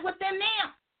that's not within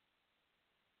them.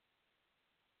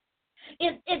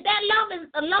 If that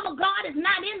love of God is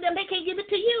not in them, they can't give it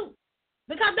to you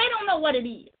because they don't know what it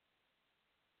is.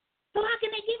 So how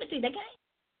can they give it to you? They can't.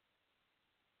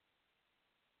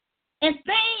 And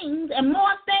things and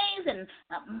more things and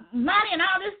money and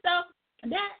all this stuff,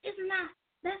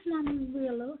 that's not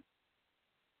real love.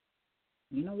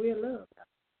 You know real love.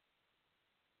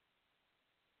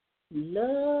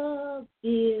 Love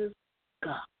is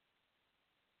God.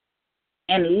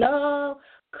 And love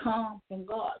comes from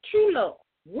God. True love,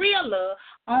 real love,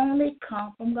 only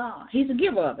comes from God. He's the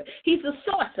giver of it. He's the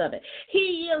source of it.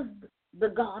 He is the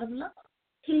God of love.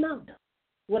 He loved us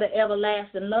with an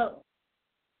everlasting love.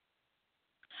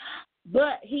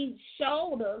 But he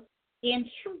showed us in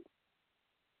truth.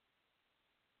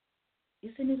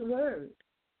 It's in his word.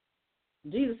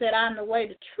 Jesus said, I'm the way,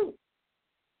 the truth,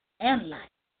 and life.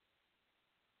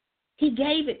 He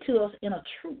gave it to us in a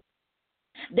truth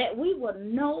that we will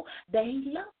know that he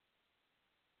loves us.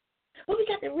 But we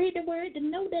got to read the word to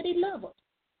know that he loves us.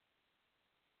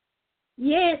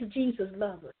 Yes, Jesus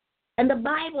loves us. And the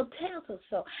Bible tells us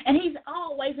so. And he's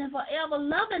always and forever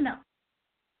loving us.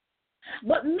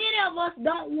 But many of us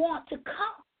don't want to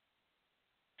come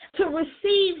to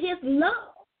receive his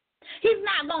love. He's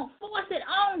not going to force it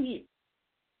on you.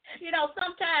 You know,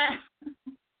 sometimes,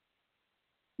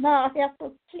 no, help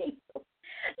us, Jesus.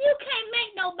 You can't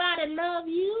make nobody love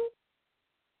you.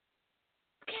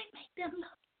 You can't make them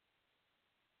love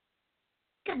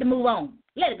you. Got to move on.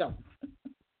 Let it go.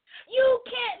 You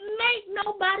can't make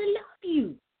nobody love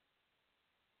you.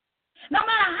 No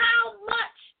matter how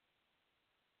much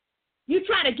you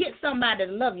try to get somebody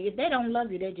to love you, if they don't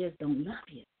love you, they just don't love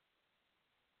you.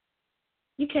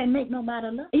 You can't make nobody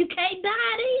love you. You can't buy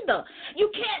it either. You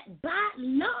can't buy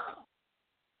love.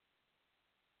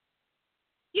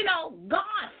 You know,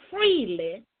 God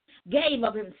freely gave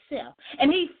of himself,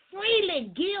 and he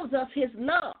freely gives us his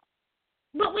love.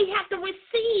 But we have to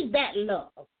receive that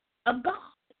love of God.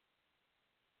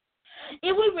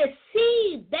 If we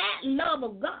receive that love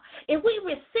of God, if we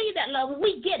receive that love,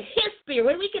 we get his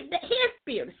spirit, we get his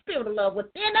spirit, the spirit of love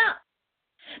within us.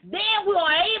 Then we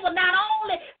are able not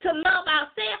only to love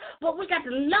ourselves, but we got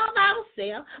to love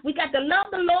ourselves. We got to love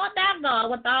the Lord thy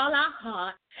God with all our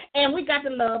heart, and we got to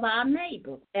love our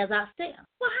neighbor as ourselves.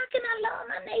 Well, how can I love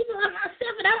my neighbor or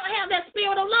myself if I don't have that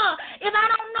spirit of love? If I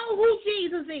don't know who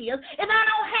Jesus is, if I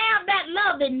don't have that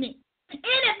love in me,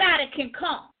 anybody can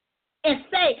come and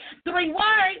say 3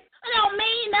 words. It don't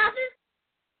mean nothing.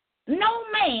 No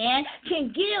man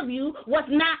can give you what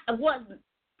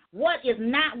is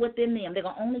not within them. They're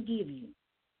going to only give you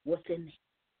what's in them.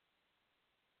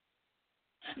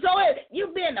 So if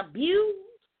you've been abused,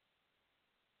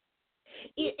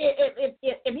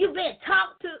 if you've been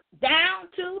talked down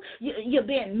to, you've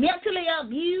been mentally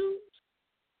abused,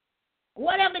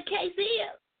 whatever the case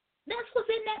is, that's what's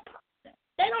in that person.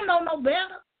 They don't know no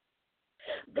better.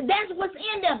 That's what's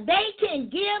in them. They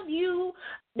cannot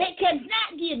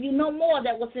give you no more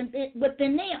than what's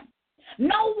within them.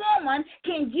 No woman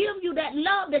can give you that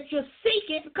love that you're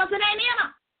seeking because it ain't in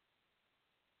her.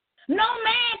 No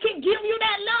man can give you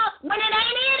that love when it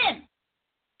ain't in him.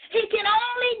 He can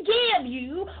only give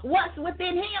you what's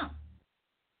within him.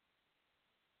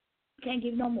 Can't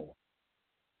give no more.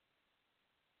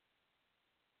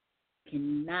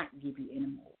 Cannot give you any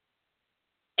more.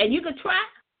 And you can try.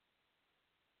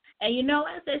 And you know,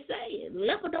 as they say,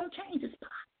 leper don't change his spot.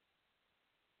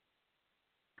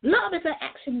 Love is an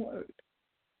action word.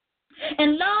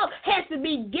 And love has to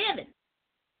be given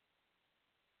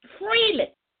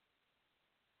freely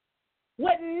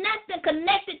with nothing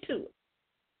connected to it.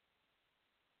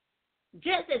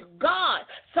 Just as God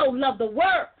so loved the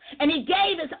world, and he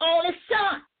gave his only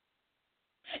son.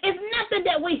 It's nothing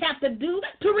that we have to do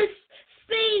to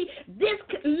receive this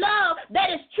love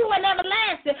that is true and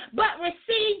everlasting, but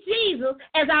receive Jesus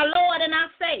as our Lord and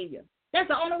our Savior. That's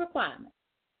the only requirement.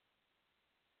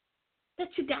 That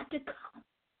you got to come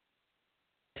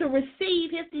to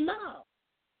receive his love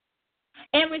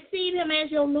and receive him as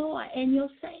your Lord and your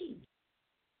Savior.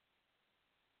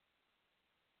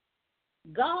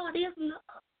 God is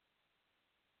love.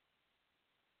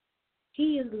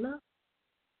 He is love.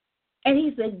 And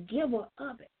he's a giver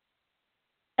of it.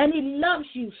 And he loves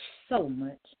you so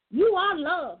much. You are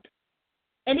loved.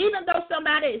 And even though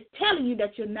somebody is telling you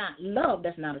that you're not loved,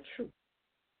 that's not a truth.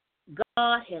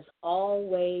 God has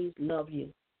always loved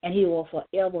you, and he will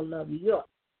forever love you. You're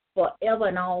forever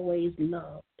and always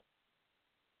loved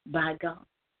by God.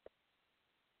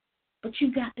 But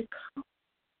you got to come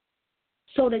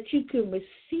so that you can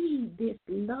receive this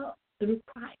love through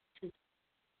Christ,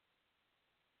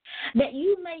 that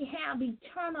you may have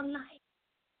eternal life,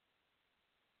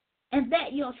 and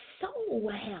that your soul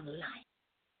will have life,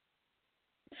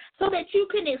 so that you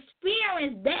can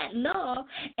experience that love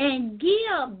and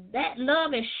give that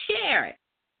love and share it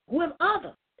with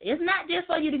others. It's not just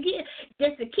for you to give,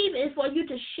 just to keep it. It's for you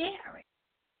to share it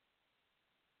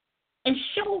and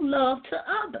show love to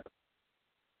others.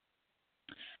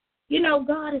 You know,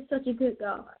 God is such a good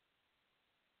God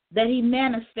that he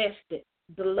manifested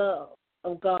the love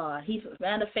of God. He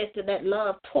manifested that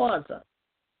love towards us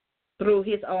through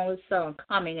his only son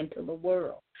coming into the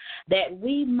world, that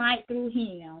we might through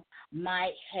him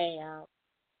might have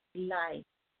life.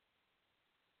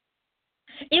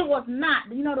 It was not,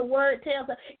 you know, the word tells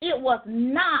us, it was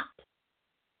not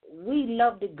we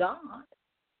loved God,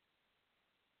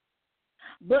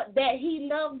 but that he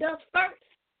loved us first.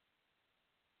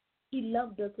 He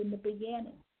loved us in the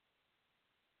beginning.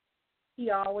 He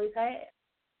always has.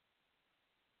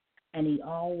 And he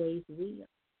always will.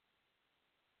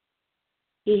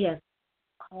 He has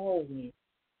always.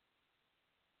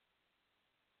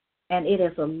 And it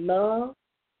is a love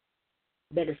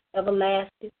that is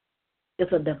everlasting.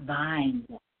 It's a divine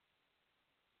love.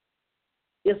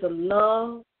 It's a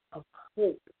love of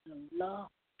hope. It's a love of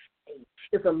faith.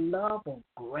 It's a love of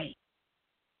grace.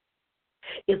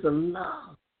 It's a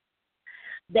love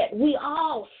that we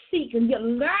all seek, and you're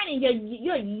learning,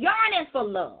 you're yearning for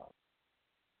love.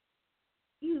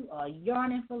 You are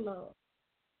yearning for love.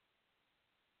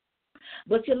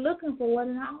 But you're looking for it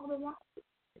in all the wrong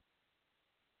places.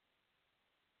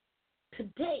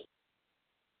 Today,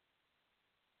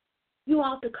 you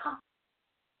ought to come.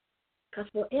 Because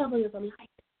forever is a light.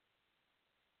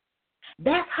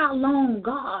 That's how long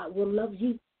God will love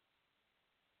you.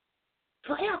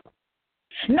 Forever.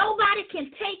 Nobody can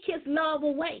take his love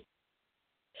away.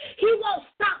 He won't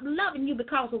stop loving you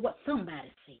because of what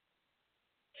somebody says.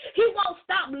 He won't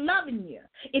stop loving you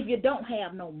if you don't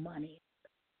have no money.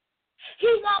 He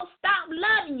won't stop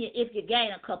loving you if you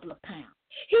gain a couple of pounds.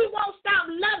 He won't stop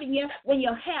loving you when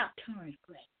your hair turns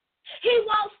gray. He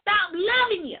won't stop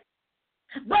loving you,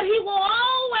 but he will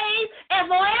always and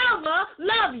forever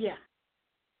love you.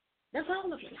 That's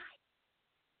all of your life.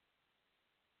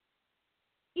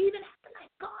 Even after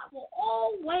life, God will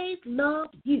always love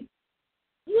you.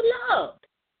 You loved.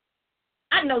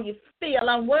 I know you feel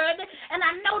unworthy, and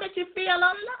I know that you feel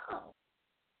unloved.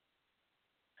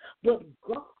 But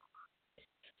God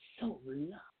so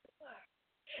loved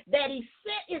her that he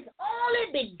sent his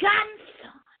only begotten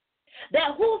Son,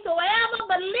 that whosoever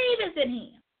believeth in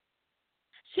him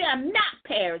shall not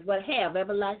perish but have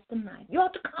everlasting life. You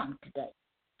ought to come today.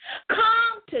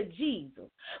 Come to Jesus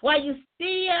while you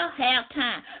still have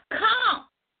time. Come,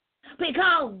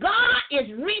 because God is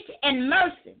rich in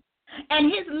mercy,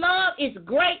 and his love is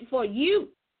great for you.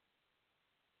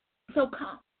 So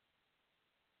come.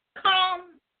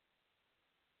 Come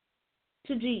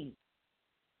to Jesus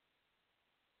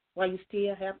while you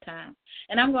still have time.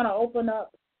 And I'm going to open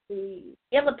up the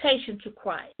invitation to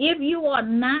Christ. If you are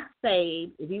not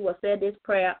saved, if you will say this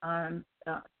prayer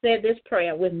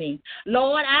with me.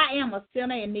 Lord, I am a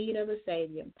sinner in need of a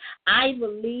Savior. I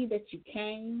believe that you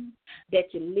came,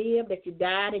 that you lived, that you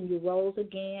died, and you rose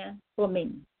again for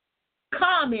me.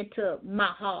 Come into my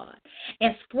heart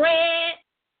and spread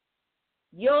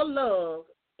your love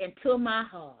into my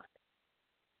heart.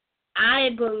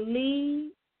 I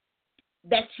believe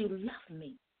that you love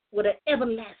me with an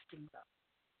everlasting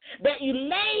love, that you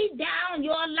laid down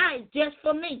your life just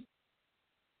for me.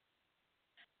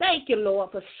 Thank you,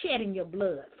 Lord, for shedding your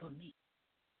blood for me.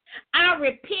 I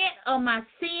repent of my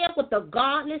sin with a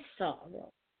godly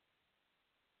sorrow.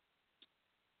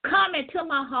 Come into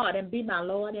my heart and be my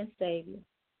Lord and Savior.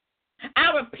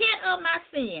 I repent of my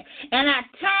sin, and I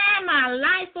turn my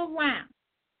life around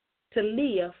to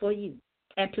live for you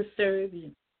and to serve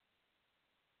you.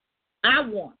 I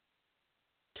want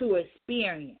to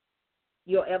experience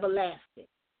your everlasting,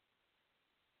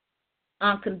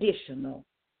 unconditional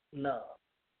love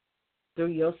through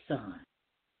your Son,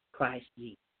 Christ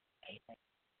Jesus. Amen.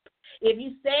 If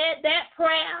you said that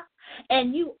prayer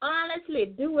and you honestly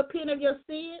do repent of your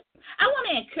sin, I want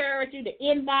to encourage you to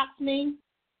inbox me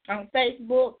on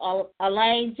Facebook or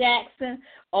Elaine Jackson,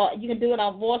 or you can do it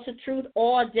on Voice of Truth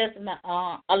or just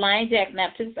Elaine Jackson. I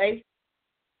have two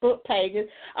Facebook pages.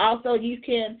 Also, you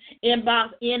can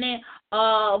inbox any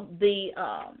of the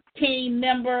team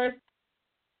members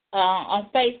on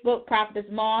Facebook, Prophetess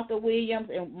Martha Williams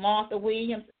and Martha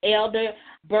Williams, Elder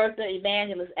Bertha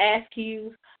Evangelist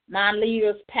Askew, my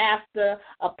leaders, Pastor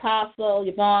Apostle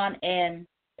Yvonne and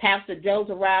Pastor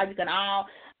Joseph Rowell. You can all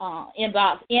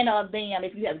inbox any of them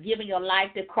if you have given your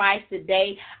life to Christ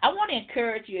today. I want to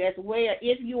encourage you as well,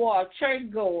 if you are a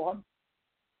church goer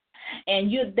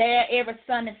and you're there every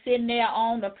Sunday sitting there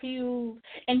on the pews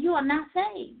and you are not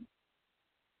saved,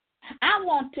 I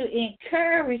want to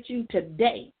encourage you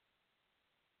today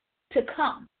to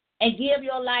come and give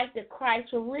your life to Christ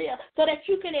for real so that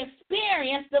you can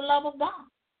experience the love of God,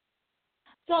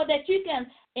 so that you can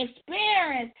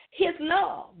experience his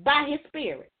love by his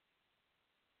Spirit.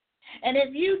 And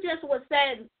if you just would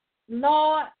say,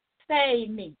 Lord, save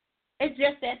me, it's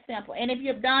just that simple. And if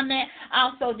you've done that,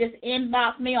 also just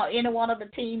inbox me or any one of the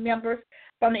team members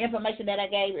from the information that I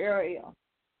gave earlier.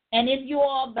 And if you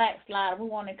are a backslider, we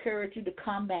want to encourage you to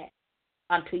come back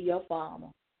unto your Father.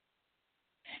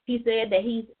 He said that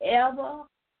he's ever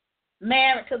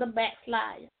married to the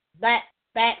backslider.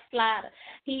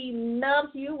 He loves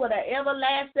you with an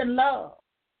everlasting love.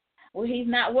 Well, he's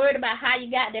not worried about how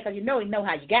you got there, because you know he knows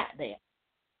how you got there.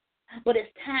 But it's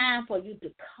time for you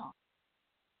to come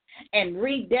and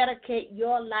rededicate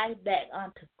your life back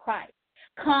unto Christ.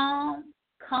 Come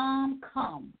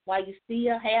while you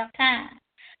still have time.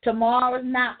 Tomorrow is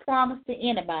not promised to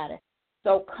anybody.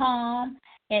 So come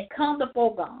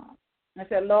before God and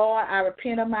say, Lord, I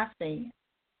repent of my sin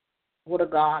with a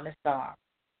godly sorrow.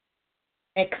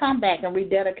 And come back and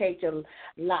rededicate your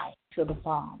life to the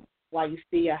Father while you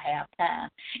still have time.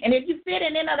 And if you fit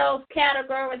in any of those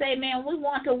categories, amen, we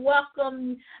want to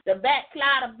welcome the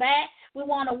backslider back. We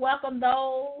want to welcome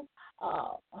those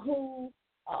who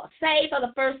saved for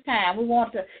the first time, we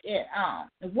want to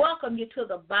welcome you to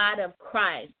the body of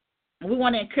Christ. We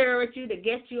want to encourage you to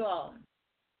get you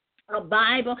a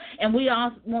Bible, and we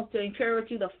also want to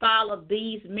encourage you to follow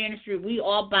these ministries. We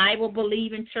are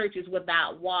Bible-believing churches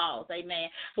without walls, amen.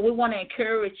 So we want to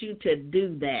encourage you to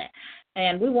do that,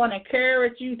 and we want to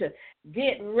encourage you to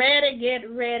get ready,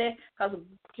 because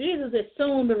Jesus is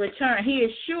soon to return. He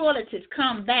is surely to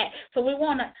come back. So we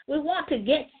want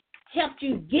to help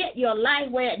you get your life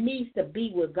where it needs to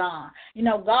be with God. You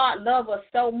know, God loves us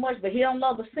so much, but He don't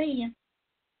love the sin.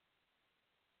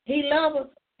 He loves us.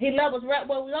 He loves us right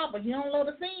where we are, but He don't love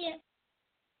the sin.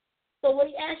 So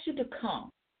we ask you to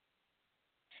come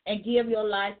and give your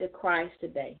life to Christ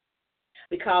today,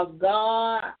 because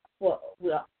God will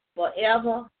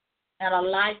forever and a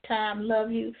lifetime love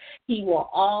you. He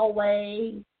will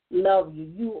always love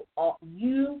you.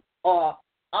 You are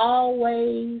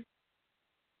always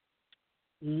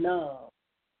loved,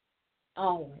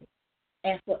 always,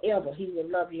 and forever. He will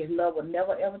love you. His love will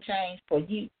never ever change for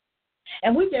you.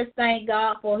 And we just thank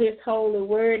God for His holy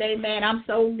word, amen. I'm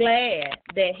so glad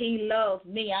that He loves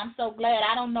me. I'm so glad.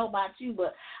 I don't know about you,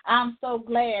 but I'm so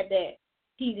glad that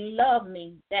He loved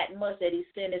me that much that He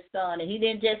sent His Son. And He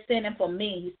didn't just send Him for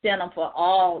me. He sent Him for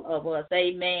all of us,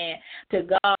 amen. To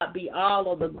God be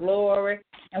all of the glory.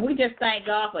 And we just thank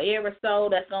God for every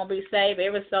soul that's going to be saved,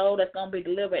 every soul that's going to be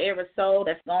delivered, every soul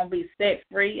that's going to be set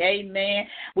free, amen.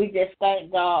 We just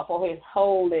thank God for His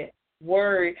holy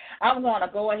word. I'm going to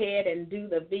go ahead and do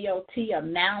the VOT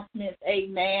announcements,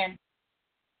 amen.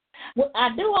 Well,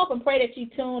 I do hope and pray that you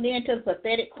tuned in to the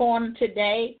Prophetic Corner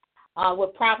today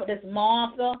with Prophetess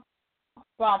Martha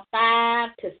from 5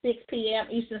 to 6 p.m.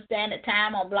 Eastern Standard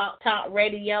Time on Blog Talk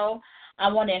Radio.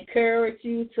 I want to encourage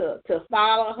you to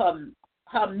follow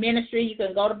her ministry. You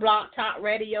can go to Blog Talk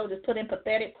Radio, just put in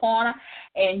Prophetic Corner,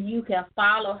 and you can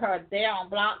follow her there on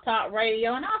Blog Talk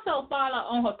Radio, and also follow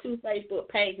on her 2 Facebook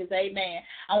pages, amen.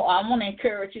 I want to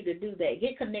encourage you to do that.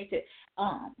 Get connected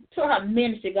to her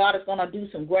ministry. God is going to do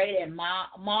some great and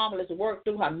marvelous work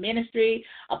through her ministry,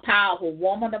 a powerful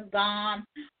woman of God,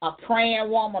 a praying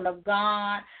woman of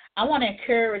God. I want to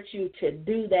encourage you to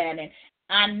do that, and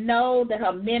I know that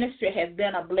her ministry has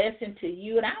been a blessing to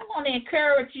you, and I want to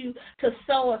encourage you to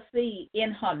sow a seed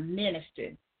in her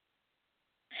ministry.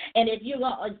 And if you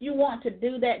want to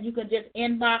do that, you can just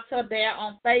inbox her there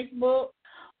on Facebook,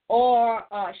 or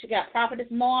she got Prophetess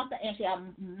Martha, and she got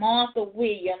Martha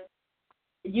Williams.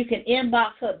 You can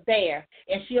inbox her there,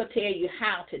 and she'll tell you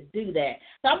how to do that.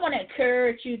 So I want to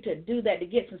encourage you to do that, to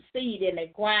get some seed in the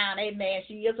ground, amen.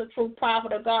 She is a true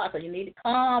prophet of God, so you need to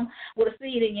come with a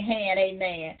seed in your hand,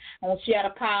 amen. And she had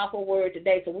a powerful word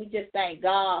today, so we just thank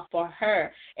God for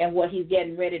her and what He's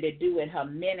getting ready to do in her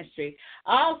ministry.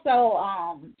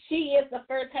 Also, she is the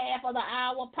first half of the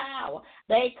Hour of Power.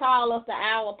 They call us the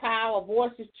Hour of Power,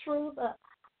 Voice of Truth.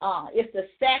 It's the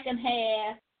second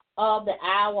half of the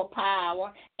Hour of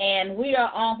Power, and we are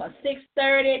on from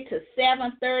 6:30 to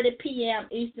 7:30 p.m.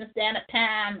 Eastern Standard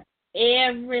Time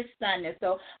every Sunday.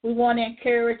 So we want to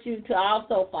encourage you to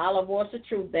also follow Voice of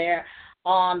Truth there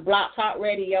on Blog Talk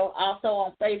Radio, also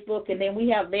on Facebook, and then we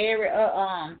have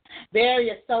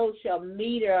various social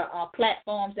media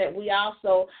platforms that we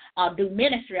also do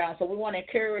ministry on. So we want to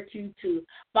encourage you to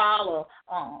follow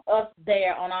us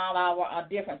there on all our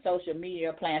different social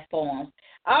media platforms.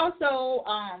 Also,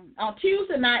 on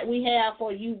Tuesday night, we have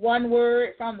for you One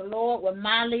Word from the Lord with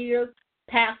my leaders,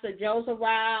 Pastor Joseph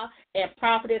Ryle and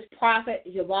Prophet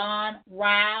Yvonne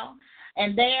Ryle.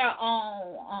 And they are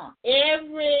on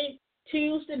every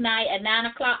Tuesday night at 9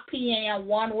 o'clock p.m.,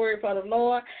 One Word for the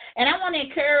Lord. And I want to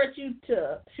encourage you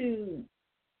to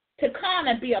come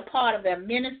and be a part of their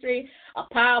ministry. A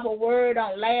powerful word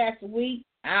on last week.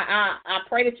 I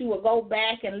pray that you will go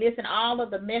back and listen. All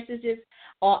of the messages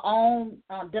are on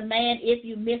demand. If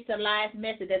you missed the last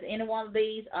message at any one of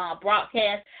these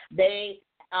broadcasts, they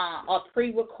are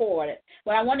pre-recorded.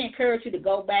 But I want to encourage you to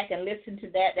go back and listen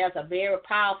to that. There's a very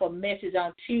powerful message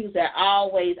on Tuesday.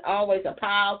 Always a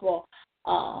powerful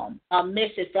a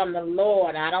message from the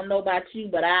Lord. I don't know about you,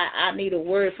 but I need a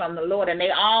word from the Lord. And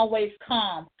they always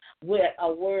come with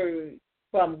a word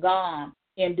from God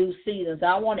in due season. So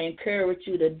I want to encourage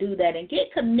you to do that and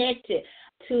get connected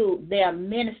to their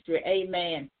ministry.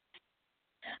 Amen.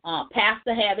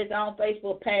 Pastor has his own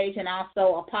Facebook page, and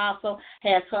also Apostle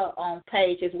has her own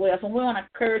page as well. So we want to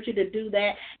encourage you to do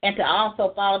that and to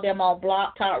also follow them on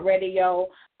Blog Talk Radio.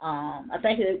 I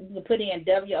think you can put in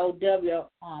WOW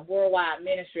Worldwide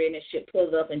Ministry, and it should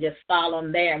pull up, and just follow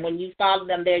them there. And when you follow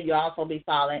them there, you'll also be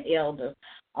following Elder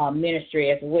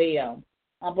Ministry as well.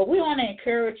 But we want to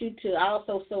encourage you to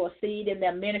also sow a seed in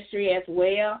their ministry as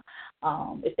well.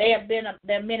 If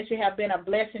their ministry have been a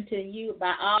blessing to you,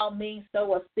 by all means,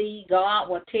 sow a seed. God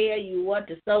will tell you what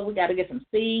to sow. We got to get some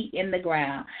seed in the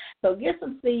ground. So get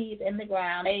some seeds in the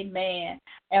ground, amen,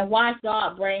 and watch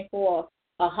God bring forth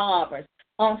a harvest.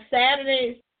 On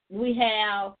Saturdays, we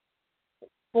have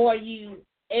for you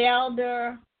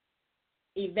Elder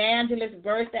Evangelist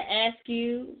Bertha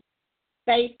Askew,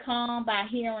 Faith Come by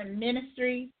Hearing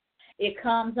Ministries. It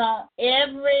comes on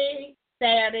every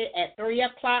Saturday at 3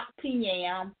 o'clock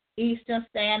p.m. Eastern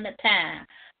Standard Time.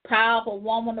 Powerful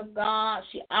woman of God.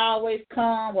 She always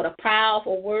comes with a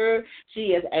powerful word.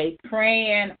 She is a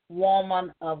praying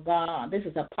woman of God. This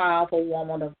is a powerful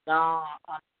woman of God.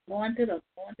 Going to the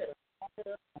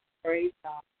praise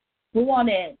God. We want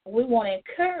to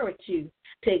encourage you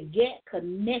to get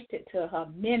connected to her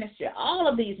ministry. All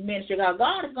of these ministries,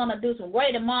 God is going to do some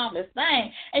great and marvelous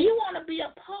things, and you want to be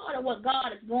a part of what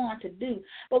God is going to do.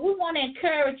 But we want to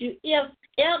encourage you, if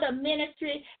elder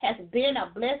ministry has been a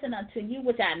blessing unto you,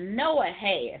 which I know it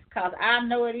has, because I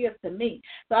know it is to me.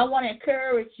 So I want to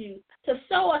encourage you to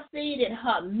sow a seed in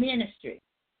her ministry.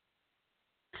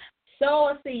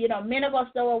 Sow a seed. Many of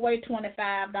us sow away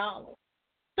 $25.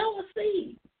 Sow a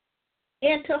seed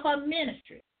into her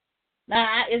ministry.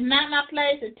 Now, it's not my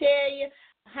place to tell you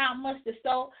how much to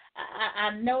sow. I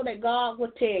know that God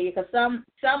will tell you, because some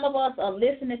of us are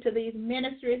listening to these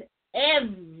ministries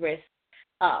every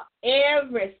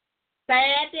Saturday,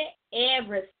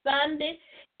 every Sunday,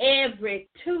 every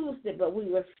Tuesday, but we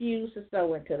refuse to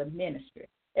sow into the ministry.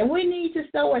 And we need to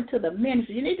sow into the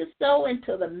ministry. You need to sow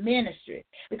into the ministry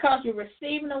because you're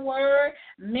receiving the word.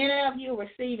 Many of you are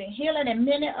receiving healing and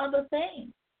many other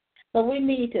things. So we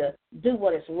need to do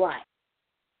what is right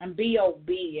and be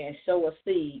obedient, sow a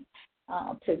seed.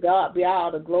 To God be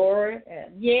all the glory.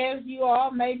 And yes, you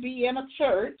all may be in a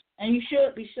church, and you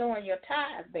should be showing your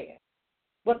tithe there.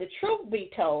 But the truth be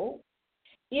told,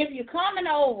 if you're coming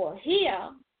over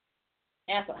here,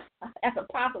 as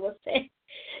Apostle was saying,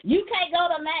 you can't go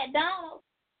to McDonald's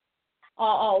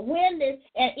or Wendy's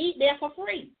and eat there for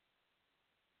free.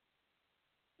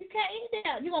 You can't eat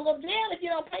there. You're going to go to jail if you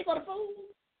don't pay for the food.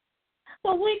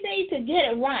 So we need to get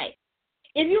it right.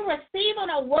 If you're receiving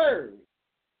a word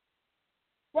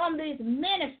from these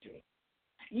ministries,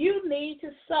 you need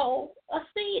to sow a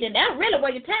seed. And that's really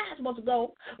where your time is supposed to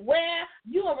go, where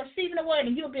you are receiving a word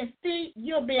and you're being fed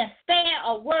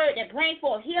a word that brings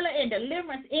forth healing and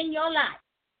deliverance in your life.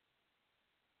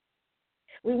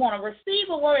 We want to receive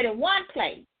a word in one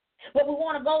place, but we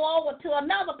want to go over to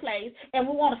another place and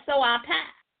we want to sow our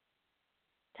tithe.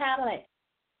 Tired of that.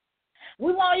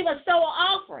 We won't even sow an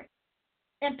offering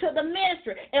into the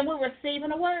ministry, and we're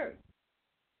receiving a word.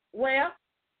 Well,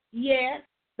 yes,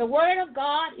 the word of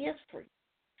God is free.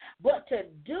 But to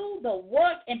do the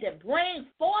work and to bring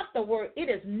forth the word, it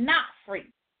is not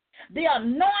free. The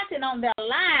anointing on their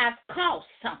lives costs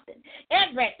something.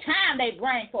 Every time they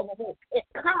bring forth a word, it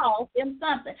costs them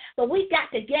something. So we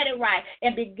got to get it right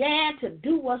and begin to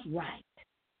do what's right.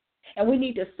 And we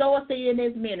need to sow a seed in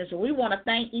this ministry. We want to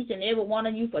thank each and every one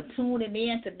of you for tuning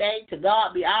in today. To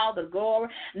God be all the glory.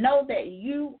 Know that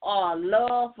you are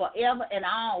loved forever and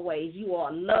always. You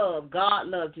are loved. God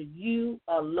loves you. You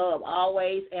are loved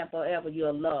always and forever. You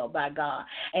are loved by God.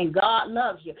 And God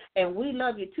loves you. And we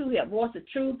love you too here. Voice of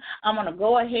Truth, I'm going to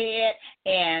go ahead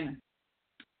and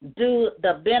do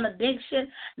the benediction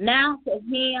now to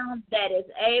him that is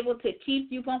able to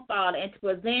keep you from falling and to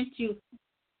present you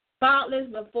faultless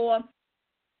before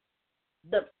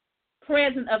the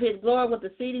presence of his glory with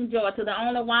exceeding joy. To the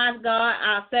only wise God,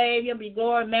 our Savior, be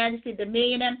glory, majesty,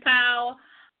 dominion, and power,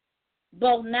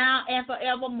 both now and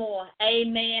forevermore.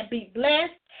 Amen. Be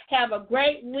blessed. Have a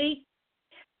great week.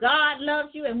 God loves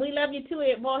you, and we love you too.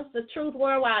 It was the Truth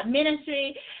Worldwide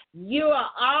Ministry. You are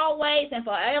always and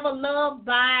forever loved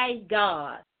by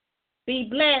God. Be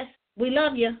blessed. We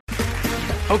love you.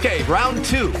 Okay, round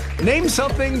two. Name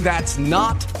something that's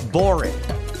not boring.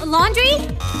 A laundry?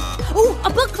 Ooh, a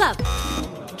book club.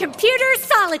 Computer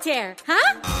solitaire,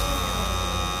 huh?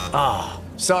 Ah,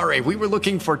 sorry, we were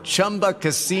looking for Chumba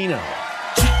Casino.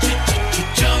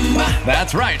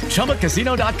 That's right,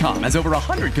 ChumbaCasino.com has over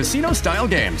 100 casino-style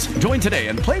games. Join today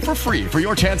and play for free for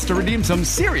your chance to redeem some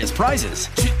serious prizes.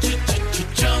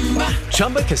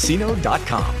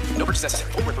 ChumbaCasino.com. No purchase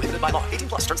necessary. Void where prohibited by law. 18+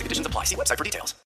 terms and conditions apply. See website for details.